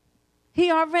 He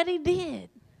already did.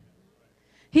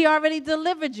 He already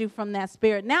delivered you from that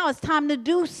spirit. Now it's time to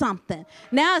do something.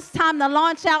 Now it's time to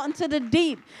launch out into the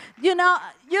deep. You know,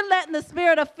 you're letting the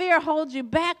spirit of fear hold you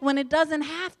back when it doesn't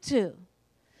have to.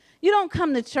 You don't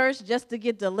come to church just to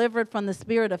get delivered from the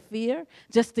spirit of fear,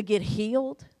 just to get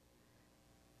healed.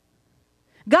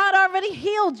 God already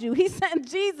healed you. He sent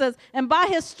Jesus, and by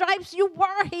his stripes you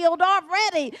were healed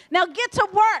already. Now get to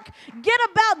work. Get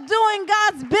about doing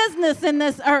God's business in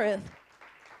this earth.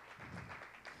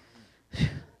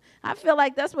 I feel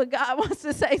like that's what God wants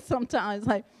to say sometimes.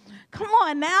 Like, come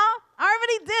on now. I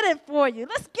already did it for you.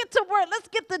 Let's get to work. Let's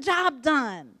get the job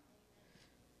done.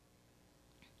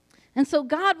 And so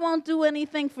God won't do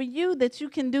anything for you that you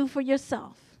can do for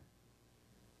yourself.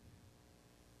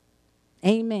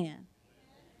 Amen.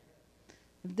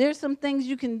 If there's some things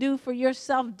you can do for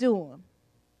yourself, do them.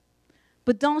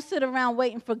 But don't sit around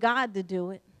waiting for God to do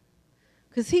it.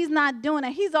 Because he's not doing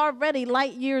it. He's already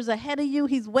light years ahead of you.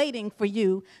 He's waiting for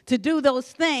you to do those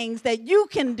things that you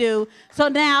can do. So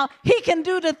now he can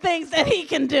do the things that he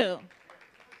can do.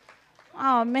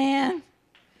 Oh, man.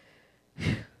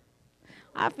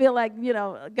 I feel like,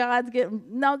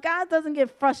 God doesn't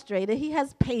get frustrated. He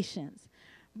has patience.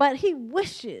 But he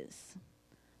wishes,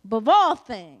 above all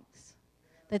things,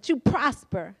 that you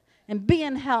prosper and be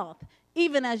in health,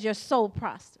 even as your soul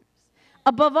prospers.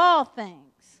 Above all things.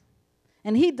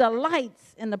 And he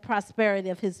delights in the prosperity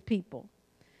of his people.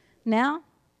 Now,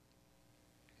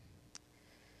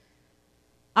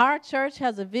 our church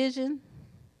has a vision.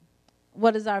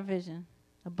 What is our vision?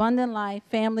 Abundant Life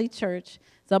Family Church.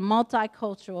 It's a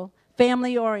multicultural,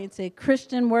 family-oriented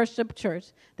Christian worship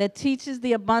church that teaches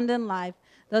the abundant life,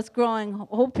 thus growing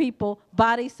whole people,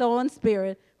 body, soul, and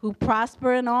spirit, who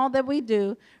prosper in all that we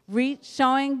do,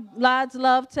 showing God's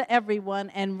love to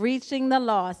everyone, and reaching the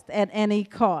lost at any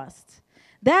cost.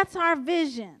 That's our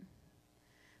vision.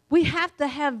 We have to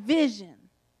have vision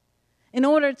in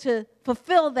order to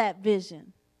fulfill that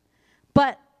vision.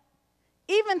 But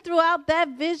even throughout that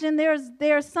vision,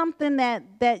 there's something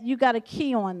that you got a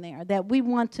key on there, that we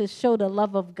want to show the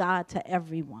love of God to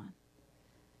everyone.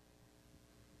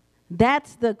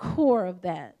 That's the core of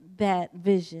that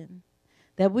vision,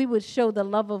 that we would show the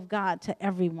love of God to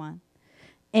everyone,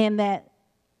 and that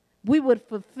we would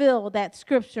fulfill that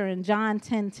scripture in John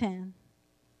 10:10.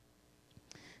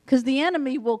 Because the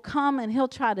enemy will come and he'll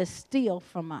try to steal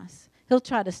from us. He'll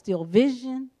try to steal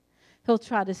vision. He'll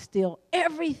try to steal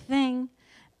everything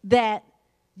that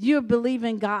you're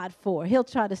believing God for. He'll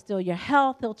try to steal your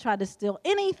health. He'll try to steal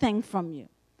anything from you.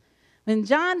 In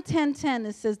John 10:10,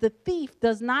 it says, the thief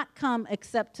does not come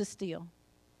except to steal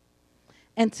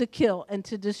and to kill and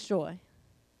to destroy.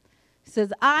 It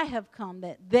says, I have come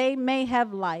that they may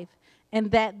have life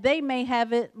and that they may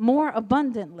have it more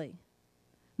abundantly.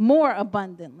 More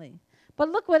abundantly. But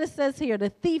look what it says here. The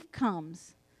thief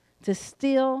comes to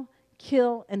steal,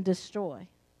 kill, and destroy.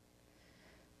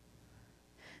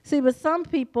 See, but some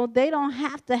people, they don't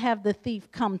have to have the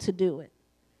thief come to do it.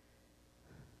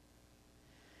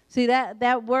 See,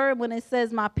 that word, when it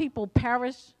says, my people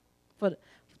perish,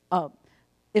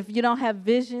 if you don't have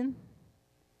vision,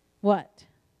 what?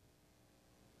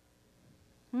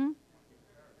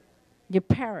 You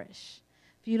perish.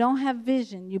 If you don't have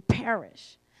vision, you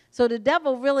perish. So the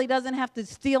devil really doesn't have to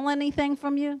steal anything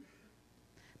from you,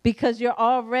 because you're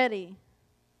already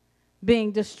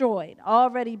being destroyed,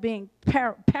 already being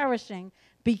perishing,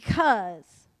 because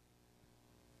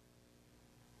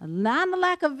not a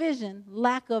lack of vision,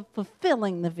 lack of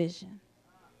fulfilling the vision.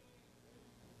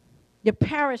 You're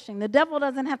perishing. The devil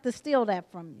doesn't have to steal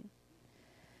that from you.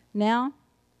 Now,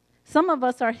 some of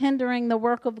us are hindering the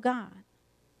work of God.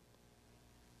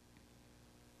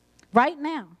 Right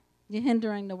now, you're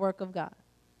hindering the work of God.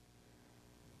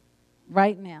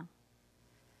 Right now.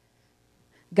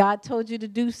 God told you to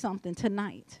do something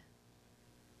tonight.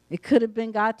 It could have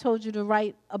been God told you to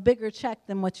write a bigger check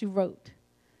than what you wrote.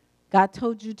 God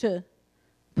told you to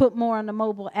put more on the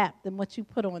mobile app than what you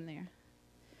put on there.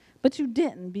 But you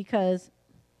didn't, because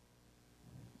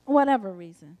whatever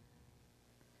reason.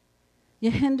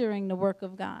 You're hindering the work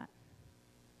of God.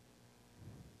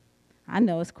 I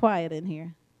know it's quiet in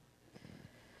here.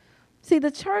 See,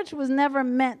 the church was never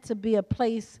meant to be a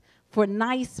place for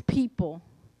nice people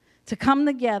to come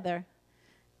together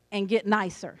and get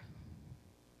nicer.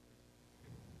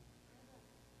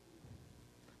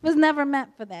 It was never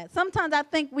meant for that. Sometimes I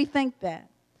think we think that.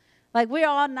 Like, we're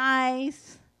all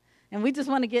nice, and we just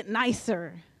want to get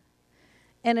nicer.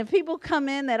 And if people come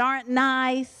in that aren't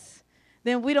nice,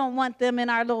 then we don't want them in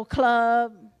our little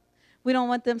club. We don't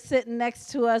want them sitting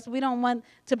next to us. We don't want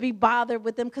to be bothered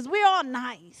with them, because we're all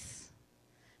nice.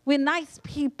 We're nice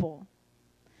people.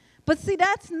 But see,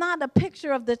 that's not a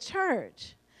picture of the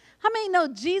church. How many know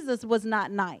Jesus was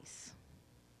not nice?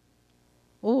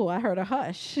 Oh, I heard a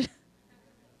hush.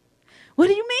 What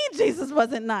do you mean Jesus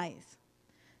wasn't nice?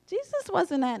 Jesus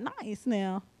wasn't that nice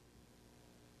now.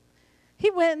 He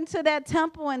went into that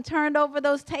temple and turned over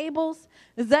those tables.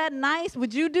 Is that nice?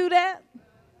 Would you do that?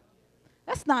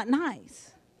 That's not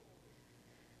nice.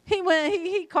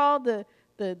 He called the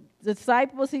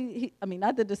disciples,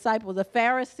 not the disciples, the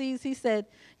Pharisees. He said,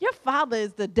 your father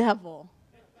is the devil.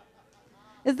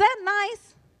 Is that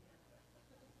nice?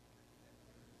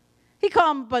 He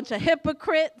called them a bunch of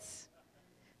hypocrites,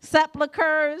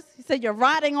 sepulchres. He said, you're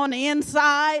rotting on the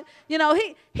inside. You know,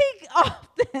 he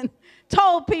often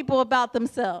told people about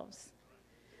themselves.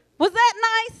 Was that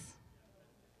nice?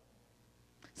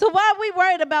 So why are we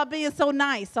worried about being so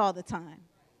nice all the time?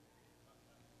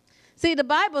 See, the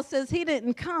Bible says he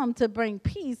didn't come to bring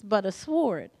peace, but a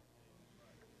sword.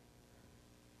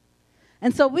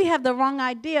 And so we have the wrong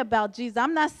idea about Jesus.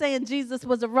 I'm not saying Jesus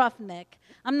was a roughneck.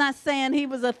 I'm not saying he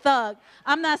was a thug.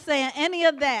 I'm not saying any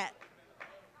of that.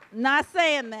 Not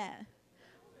saying that.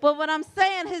 But what I'm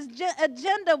saying, his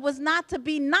agenda was not to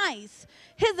be nice.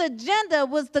 His agenda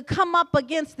was to come up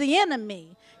against the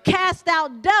enemy, cast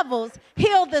out devils,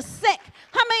 heal the sick.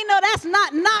 How many know that's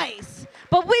not nice?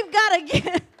 But we got to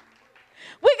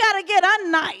get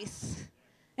unnice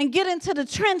and get into the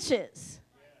trenches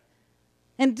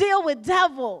and deal with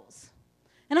devils.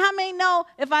 And how many know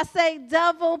if I say,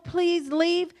 devil, please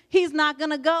leave, he's not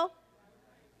going to go?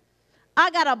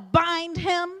 I got to bind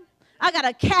him. I got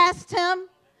to cast him.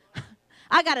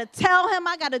 I got to tell him.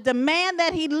 I got to demand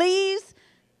that he leaves,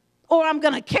 or I'm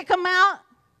going to kick him out.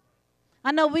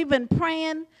 I know we've been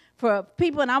praying for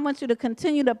people, and I want you to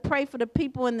continue to pray for the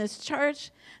people in this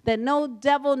church, that no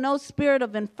devil, no spirit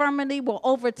of infirmity will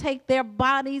overtake their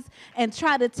bodies and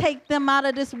try to take them out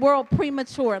of this world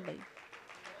prematurely.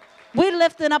 We're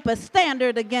lifting up a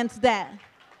standard against that.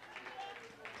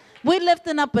 We're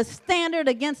lifting up a standard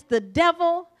against the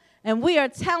devil, and we are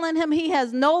telling him he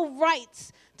has no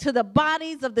rights to the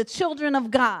bodies of the children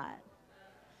of God.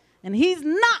 And he's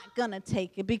not going to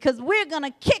take it because we're going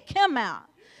to kick him out.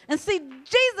 And see,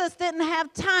 Jesus didn't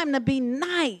have time to be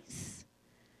nice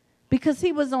because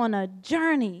he was on a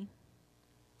journey.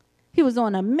 He was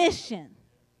on a mission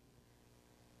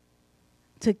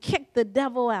to kick the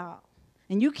devil out.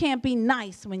 And you can't be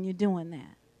nice when you're doing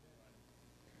that.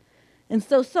 And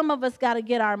so some of us got to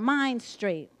get our minds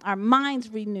straight, our minds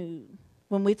renewed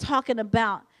when we're talking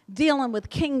about dealing with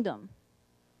kingdom.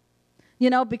 You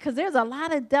know, because there's a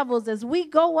lot of devils. As we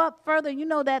go up further, you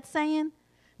know that saying?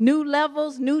 New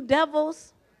levels, new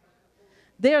devils.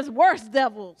 There's worse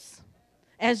devils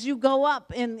as you go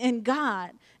up in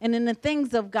God and in the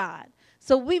things of God.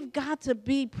 So we've got to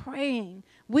be praying.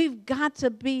 We've got to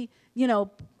be,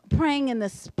 praying in the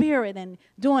spirit and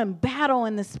doing battle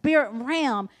in the spirit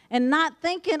realm and not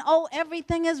thinking, oh,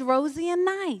 everything is rosy and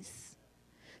nice.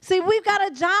 See, we've got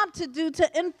a job to do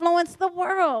to influence the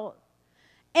world.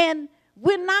 And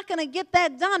we're not going to get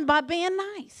that done by being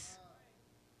nice.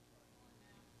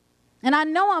 And I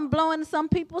know I'm blowing some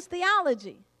people's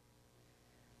theology,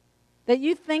 that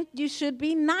you think you should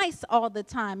be nice all the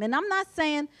time. And I'm not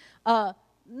saying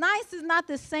nice is not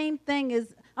the same thing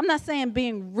as, I'm not saying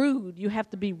being rude. You have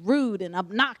to be rude and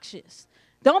obnoxious.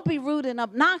 Don't be rude and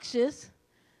obnoxious.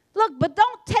 Look, but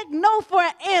don't take no for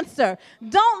an answer.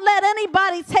 Don't let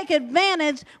anybody take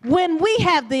advantage when we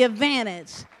have the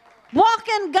advantage. Walk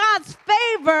in God's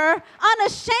favor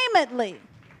unashamedly.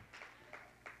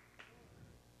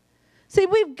 See,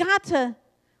 we've got to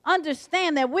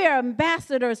understand that we are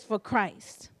ambassadors for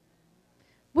Christ.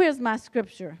 Where's my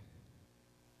scripture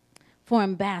for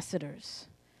ambassadors?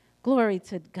 Glory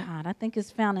to God. I think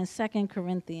it's found in 2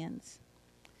 Corinthians.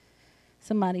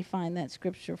 Somebody find that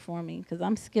scripture for me because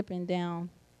I'm skipping down.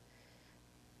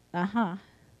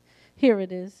 Here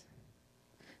it is.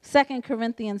 2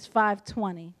 Corinthians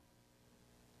 5:20.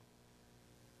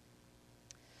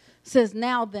 Says,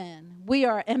 now then, we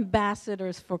are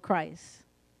ambassadors for Christ,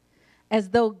 as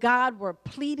though God were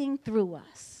pleading through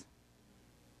us.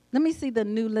 Let me see the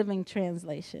New Living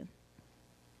Translation.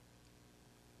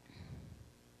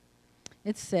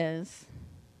 It says,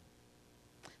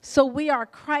 so we are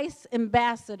Christ's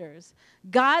ambassadors.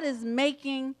 God is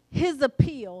making his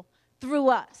appeal through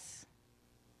us.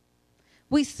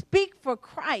 We speak for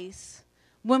Christ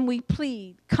when we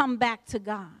plead, come back to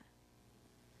God.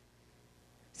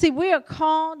 See, we are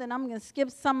called, and I'm going to skip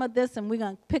some of this and we're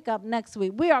going to pick up next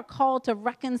week. We are called to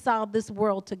reconcile this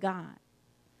world to God.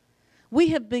 We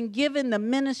have been given the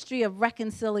ministry of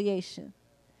reconciliation.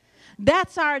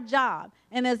 That's our job.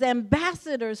 And as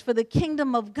ambassadors for the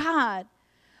kingdom of God,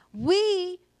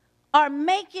 we are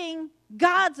making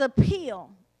God's appeal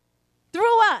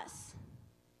through us.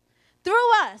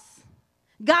 Through us,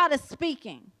 God is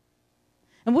speaking.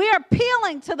 And we are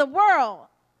appealing to the world.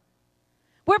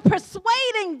 We're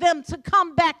persuading them to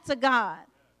come back to God.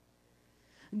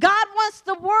 God wants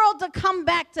the world to come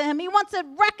back to him. He wants it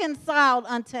reconciled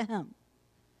unto him.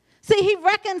 See, he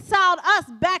reconciled us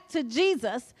back to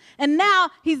Jesus, and now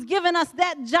he's given us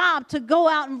that job to go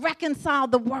out and reconcile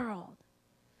the world,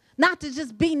 not to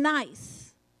just be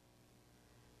nice.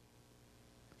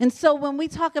 And so when we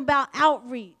talk about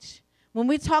outreach, when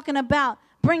we're talking about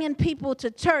bringing people to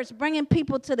church, bringing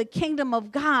people to the kingdom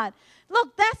of God,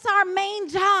 look, that's our main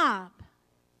job.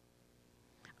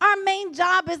 Our main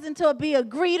job isn't to be a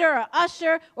greeter or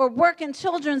usher or work in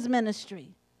children's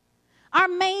ministry. Our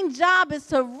main job is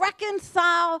to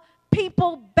reconcile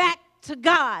people back to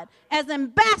God. As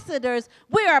ambassadors,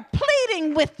 we are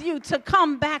pleading with you to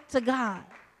come back to God.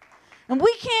 And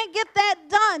we can't get that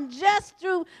done just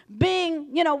through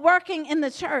being, working in the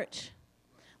church.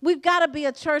 We've got to be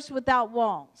a church without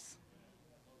walls.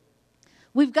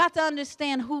 We've got to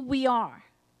understand who we are.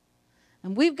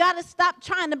 And we've got to stop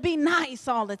trying to be nice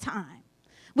all the time.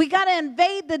 We got to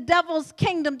invade the devil's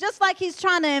kingdom just like he's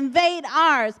trying to invade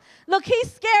ours. Look,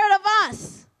 he's scared of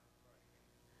us.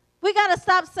 we got to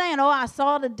stop saying, oh, I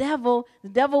saw the devil. The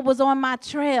devil was on my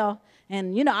trail.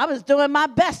 And, I was doing my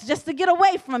best just to get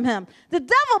away from him. The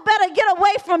devil better get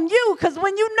away from you, because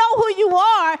when you know who you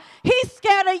are, he's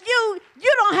scared of you.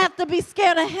 You don't have to be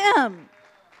scared of him.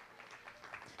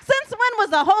 Since when was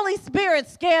the Holy Spirit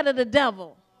scared of the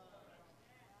devil?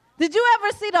 Did you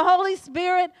ever see the Holy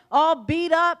Spirit all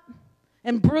beat up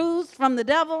and bruised from the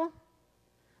devil?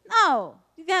 No.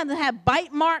 You got to have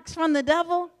bite marks from the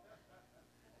devil?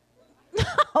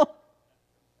 No.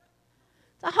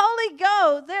 The Holy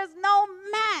Ghost, there's no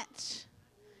match.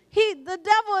 The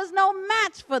devil is no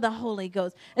match for the Holy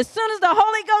Ghost. As soon as the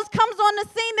Holy Ghost comes on the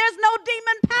scene, there's no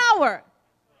demon power.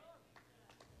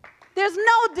 There's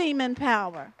no demon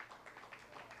power.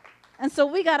 And so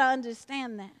we got to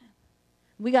understand that.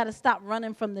 We got to stop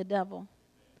running from the devil.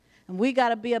 And we got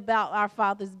to be about our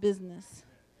Father's business.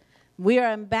 We are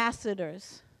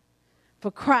ambassadors for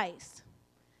Christ.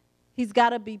 He's got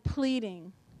to be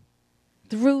pleading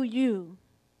through you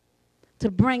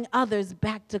to bring others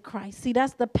back to Christ. See,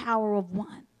 that's the power of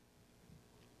one.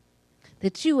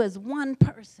 That you as one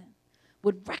person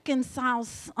would reconcile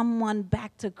someone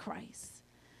back to Christ.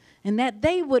 And that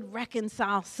they would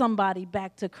reconcile somebody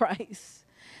back to Christ.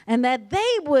 And that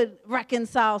they would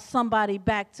reconcile somebody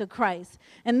back to Christ.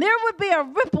 And there would be a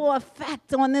ripple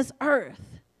effect on this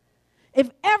earth if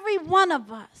every one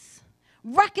of us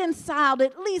reconciled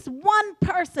at least one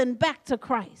person back to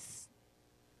Christ.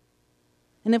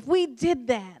 And if we did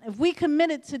that, if we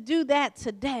committed to do that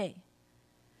today,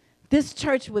 this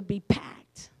church would be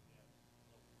packed.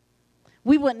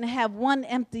 We wouldn't have one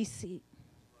empty seat.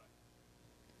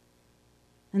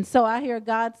 And so I hear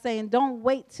God saying, don't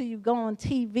wait till you go on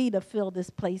TV to fill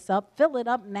this place up. Fill it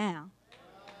up now.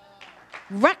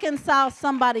 Reconcile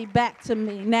somebody back to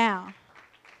me now.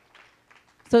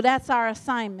 So that's our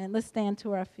assignment. Let's stand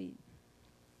to our feet.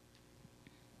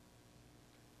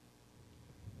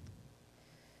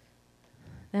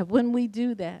 That when we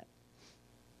do that,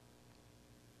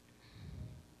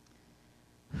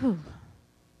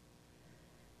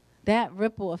 that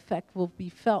ripple effect will be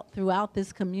felt throughout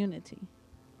this community.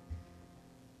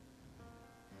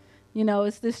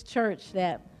 It's this church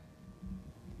that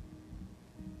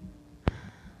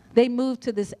they moved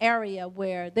to this area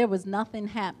where there was nothing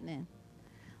happening.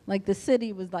 Like the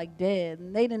city was like dead,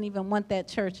 and they didn't even want that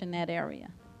church in that area.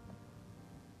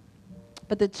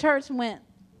 But the church went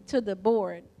to the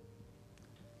board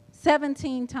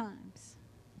 17 times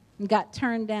and got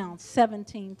turned down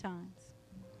 17 times.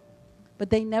 But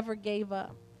they never gave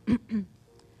up.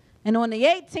 And on the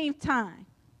 18th time,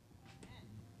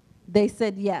 they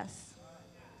said yes.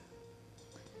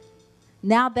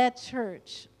 Now that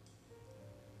church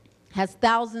has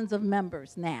thousands of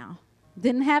members now.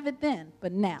 Didn't have it then,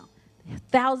 but now.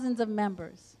 Thousands of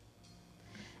members.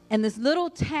 And this little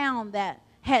town that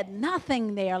had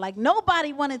nothing there, like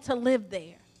nobody wanted to live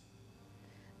there,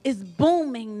 is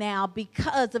booming now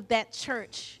because of that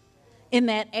church in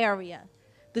that area.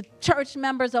 The church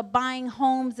members are buying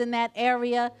homes in that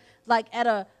area like at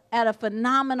a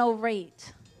phenomenal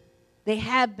rate. They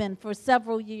have been for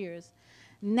several years.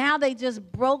 Now they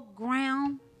just broke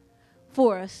ground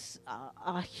for a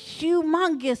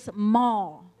humongous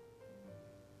mall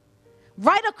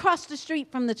right across the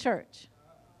street from the church.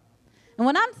 And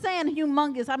when I'm saying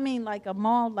humongous, I mean like a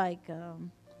mall like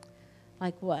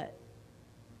what?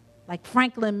 Like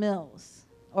Franklin Mills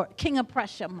or King of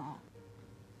Prussia Mall.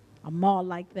 A mall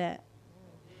like that.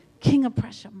 King of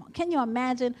Prussia Mall. Can you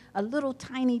imagine a little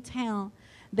tiny town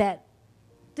that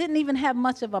didn't even have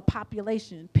much of a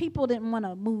population? People didn't want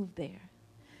to move there.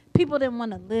 People didn't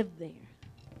want to live there.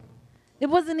 It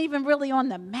wasn't even really on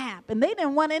the map. And they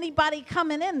didn't want anybody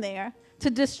coming in there to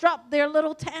disrupt their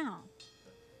little town.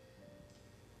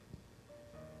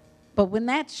 But when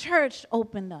that church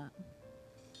opened up,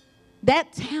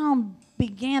 that town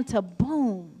began to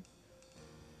boom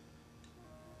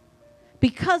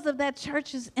because of that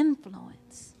church's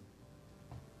influence.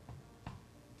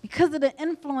 Because of the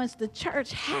influence the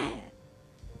church had.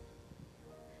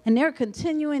 And they're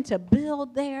continuing to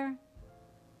build there.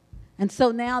 And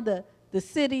so now the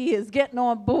city is getting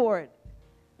on board.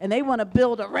 And they want to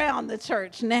build around the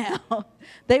church now.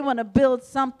 They want to build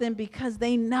something because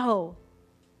they know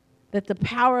that the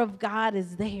power of God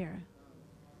is there.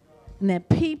 And that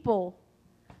people,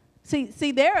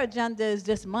 see, their agenda is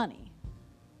just money.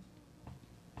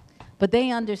 But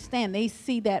they understand, they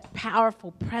see that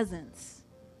powerful presence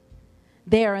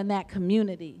there in that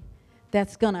community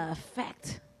that's going to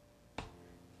affect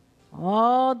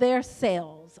all their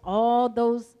sales, all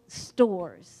those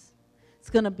stores. It's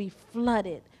going to be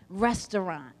flooded,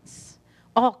 restaurants,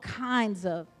 all kinds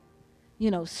of,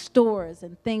 stores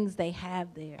and things they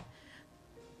have there.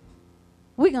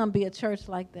 We're going to be a church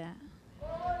like that.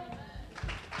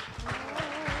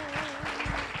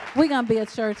 We're going to be a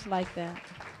church like that.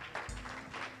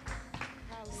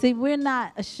 See, we're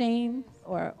not ashamed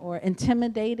or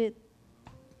intimidated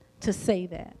to say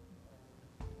that.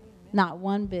 Not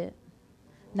one bit.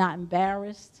 Not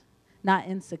embarrassed. Not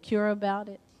insecure about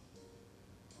it.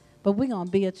 But we're going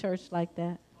to be a church like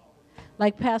that.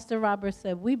 Like Pastor Robert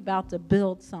said, we're about to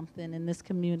build something in this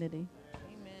community.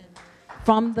 Amen.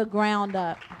 From the ground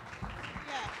up.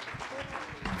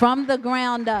 From the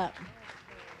ground up.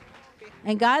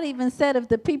 And God even said, if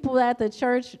the people at the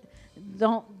church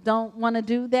don't want to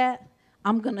do that,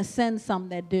 I'm going to send some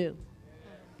that do.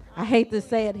 I hate to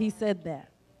say it, he said that.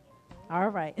 All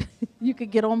right. You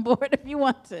could get on board if you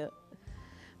want to.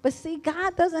 But see,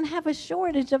 God doesn't have a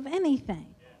shortage of anything.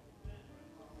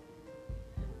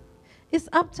 It's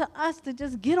up to us to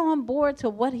just get on board to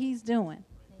what he's doing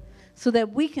so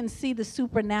that we can see the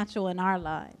supernatural in our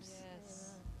lives.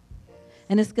 Yes.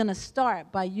 And it's going to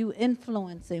start by you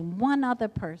influencing one other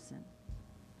person.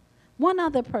 One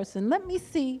other person. Let me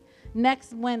see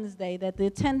next Wednesday that the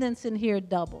attendance in here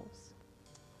doubles.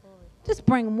 Just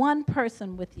bring one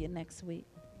person with you next week.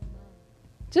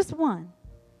 Just one.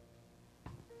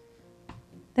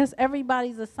 That's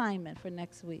everybody's assignment for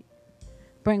next week.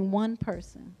 Bring one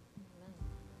person.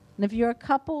 And if you're a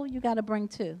couple, you got to bring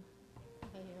two.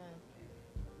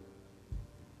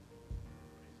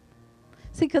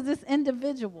 See, because it's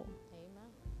individual.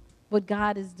 What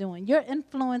God is doing. Your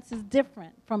influence is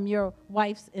different from your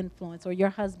wife's influence or your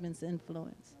husband's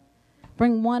influence.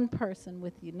 Bring one person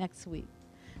with you next week.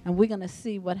 And we're going to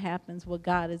see what happens, what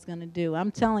God is going to do.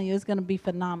 I'm telling you, it's going to be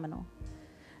phenomenal.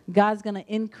 God's going to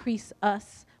increase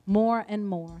us more and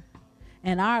more.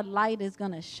 And our light is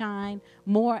going to shine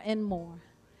more and more.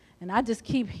 And I just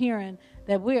keep hearing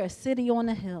that we're a city on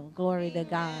a hill, glory to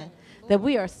God. That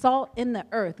we are salt in the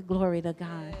earth, glory to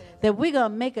God. That we're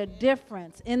going to make a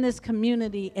difference in this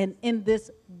community and in this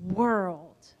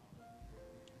world.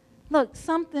 Look,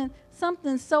 something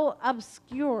so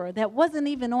obscure that wasn't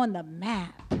even on the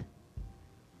map.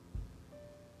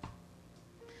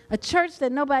 A church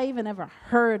that nobody even ever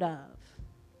heard of.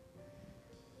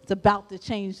 It's about to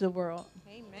change the world.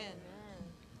 Amen.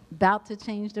 About to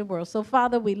change the world. So,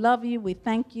 Father, we love you. We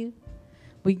thank you.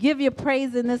 We give you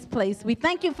praise in this place. We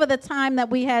thank you for the time that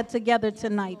we had together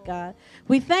tonight, God.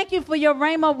 We thank you for your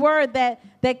rhema word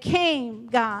that came,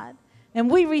 God, and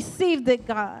we received it,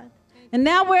 God. And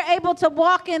now we're able to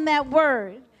walk in that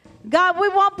word. God, we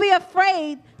won't be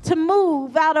afraid to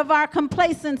move out of our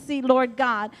complacency, Lord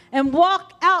God, and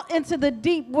walk out into the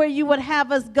deep where you would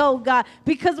have us go, God,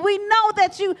 because we know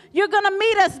that you're going to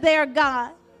meet us there,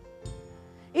 God.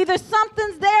 Either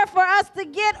something's there for us to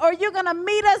get or you're going to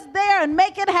meet us there and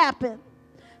make it happen.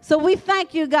 So we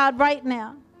thank you, God, right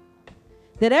now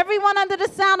that everyone under the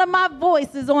sound of my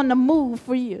voice is on the move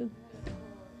for you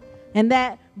and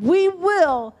that we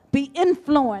will be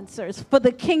influencers for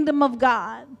the kingdom of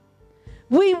God.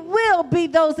 We will be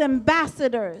those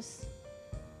ambassadors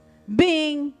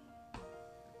being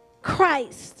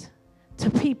Christ to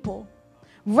people,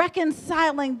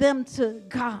 reconciling them to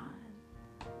God.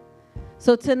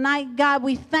 So tonight, God,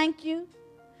 we thank you.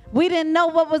 We didn't know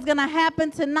what was going to happen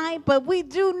tonight, but we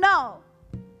do know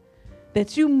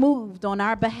that you moved on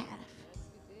our behalf.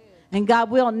 And God,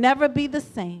 we'll never be the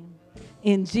same.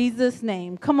 In Jesus'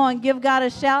 name. Come on, give God a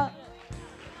shout.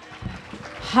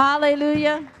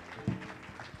 Hallelujah.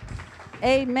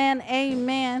 Amen,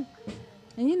 amen.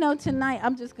 And tonight,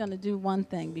 I'm just going to do one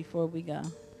thing before we go.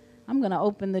 I'm going to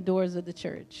open the doors of the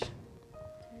church.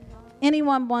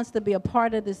 Anyone wants to be a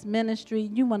part of this ministry,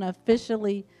 you want to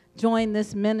officially join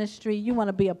this ministry, you want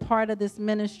to be a part of this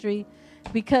ministry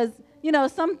because,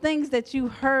 some things that you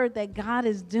heard that God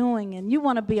is doing and you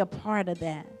want to be a part of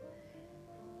that.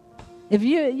 If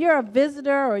you're a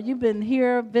visitor or you've been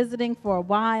here visiting for a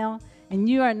while and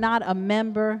you are not a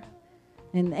member,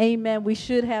 and amen, we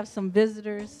should have some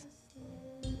visitors.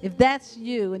 If that's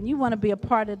you and you want to be a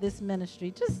part of this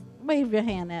ministry, just wave your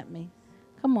hand at me.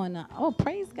 Come on up. Oh,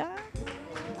 praise God.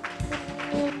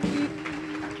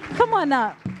 Come on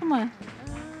up. Come on.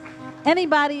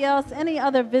 Anybody else? Any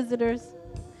other visitors?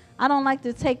 I don't like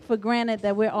to take for granted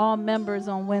that we're all members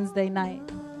on Wednesday night.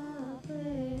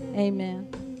 Amen.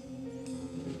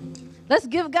 Let's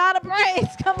give God a praise.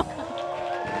 Come on.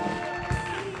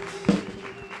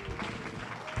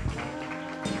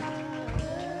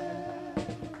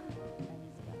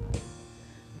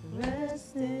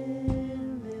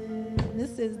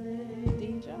 This is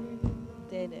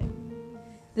Dede.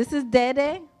 This is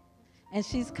Dede, and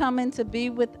she's coming to be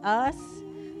with us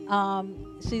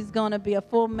She's going to be a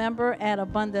full member at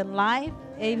Abundant Life.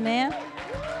 Amen.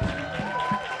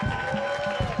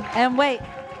 And wait.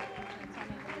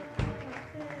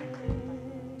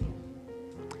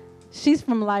 She's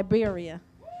from Liberia.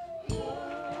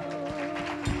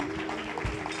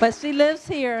 But she lives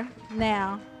here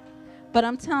now. But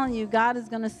I'm telling you, God is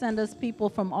going to send us people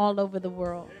from all over the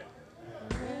world.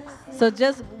 So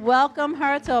just welcome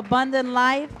her to Abundant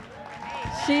Life.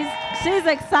 She's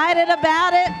excited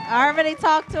about it. I already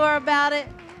talked to her about it.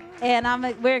 And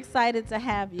we're excited to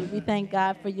have you. We thank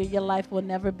God for you. Your life will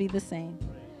never be the same.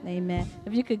 Amen.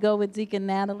 If you could go with Deacon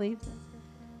Natalie,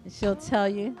 and she'll tell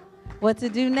you what to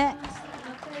do next.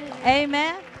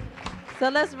 Amen. So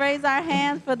let's raise our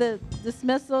hands for the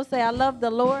dismissal. Say, I love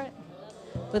the Lord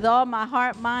with all my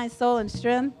heart, mind, soul, and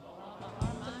strength.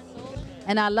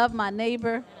 And I love my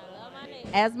neighbor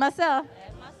as myself.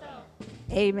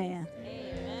 Amen.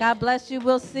 God bless you.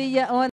 We'll see you on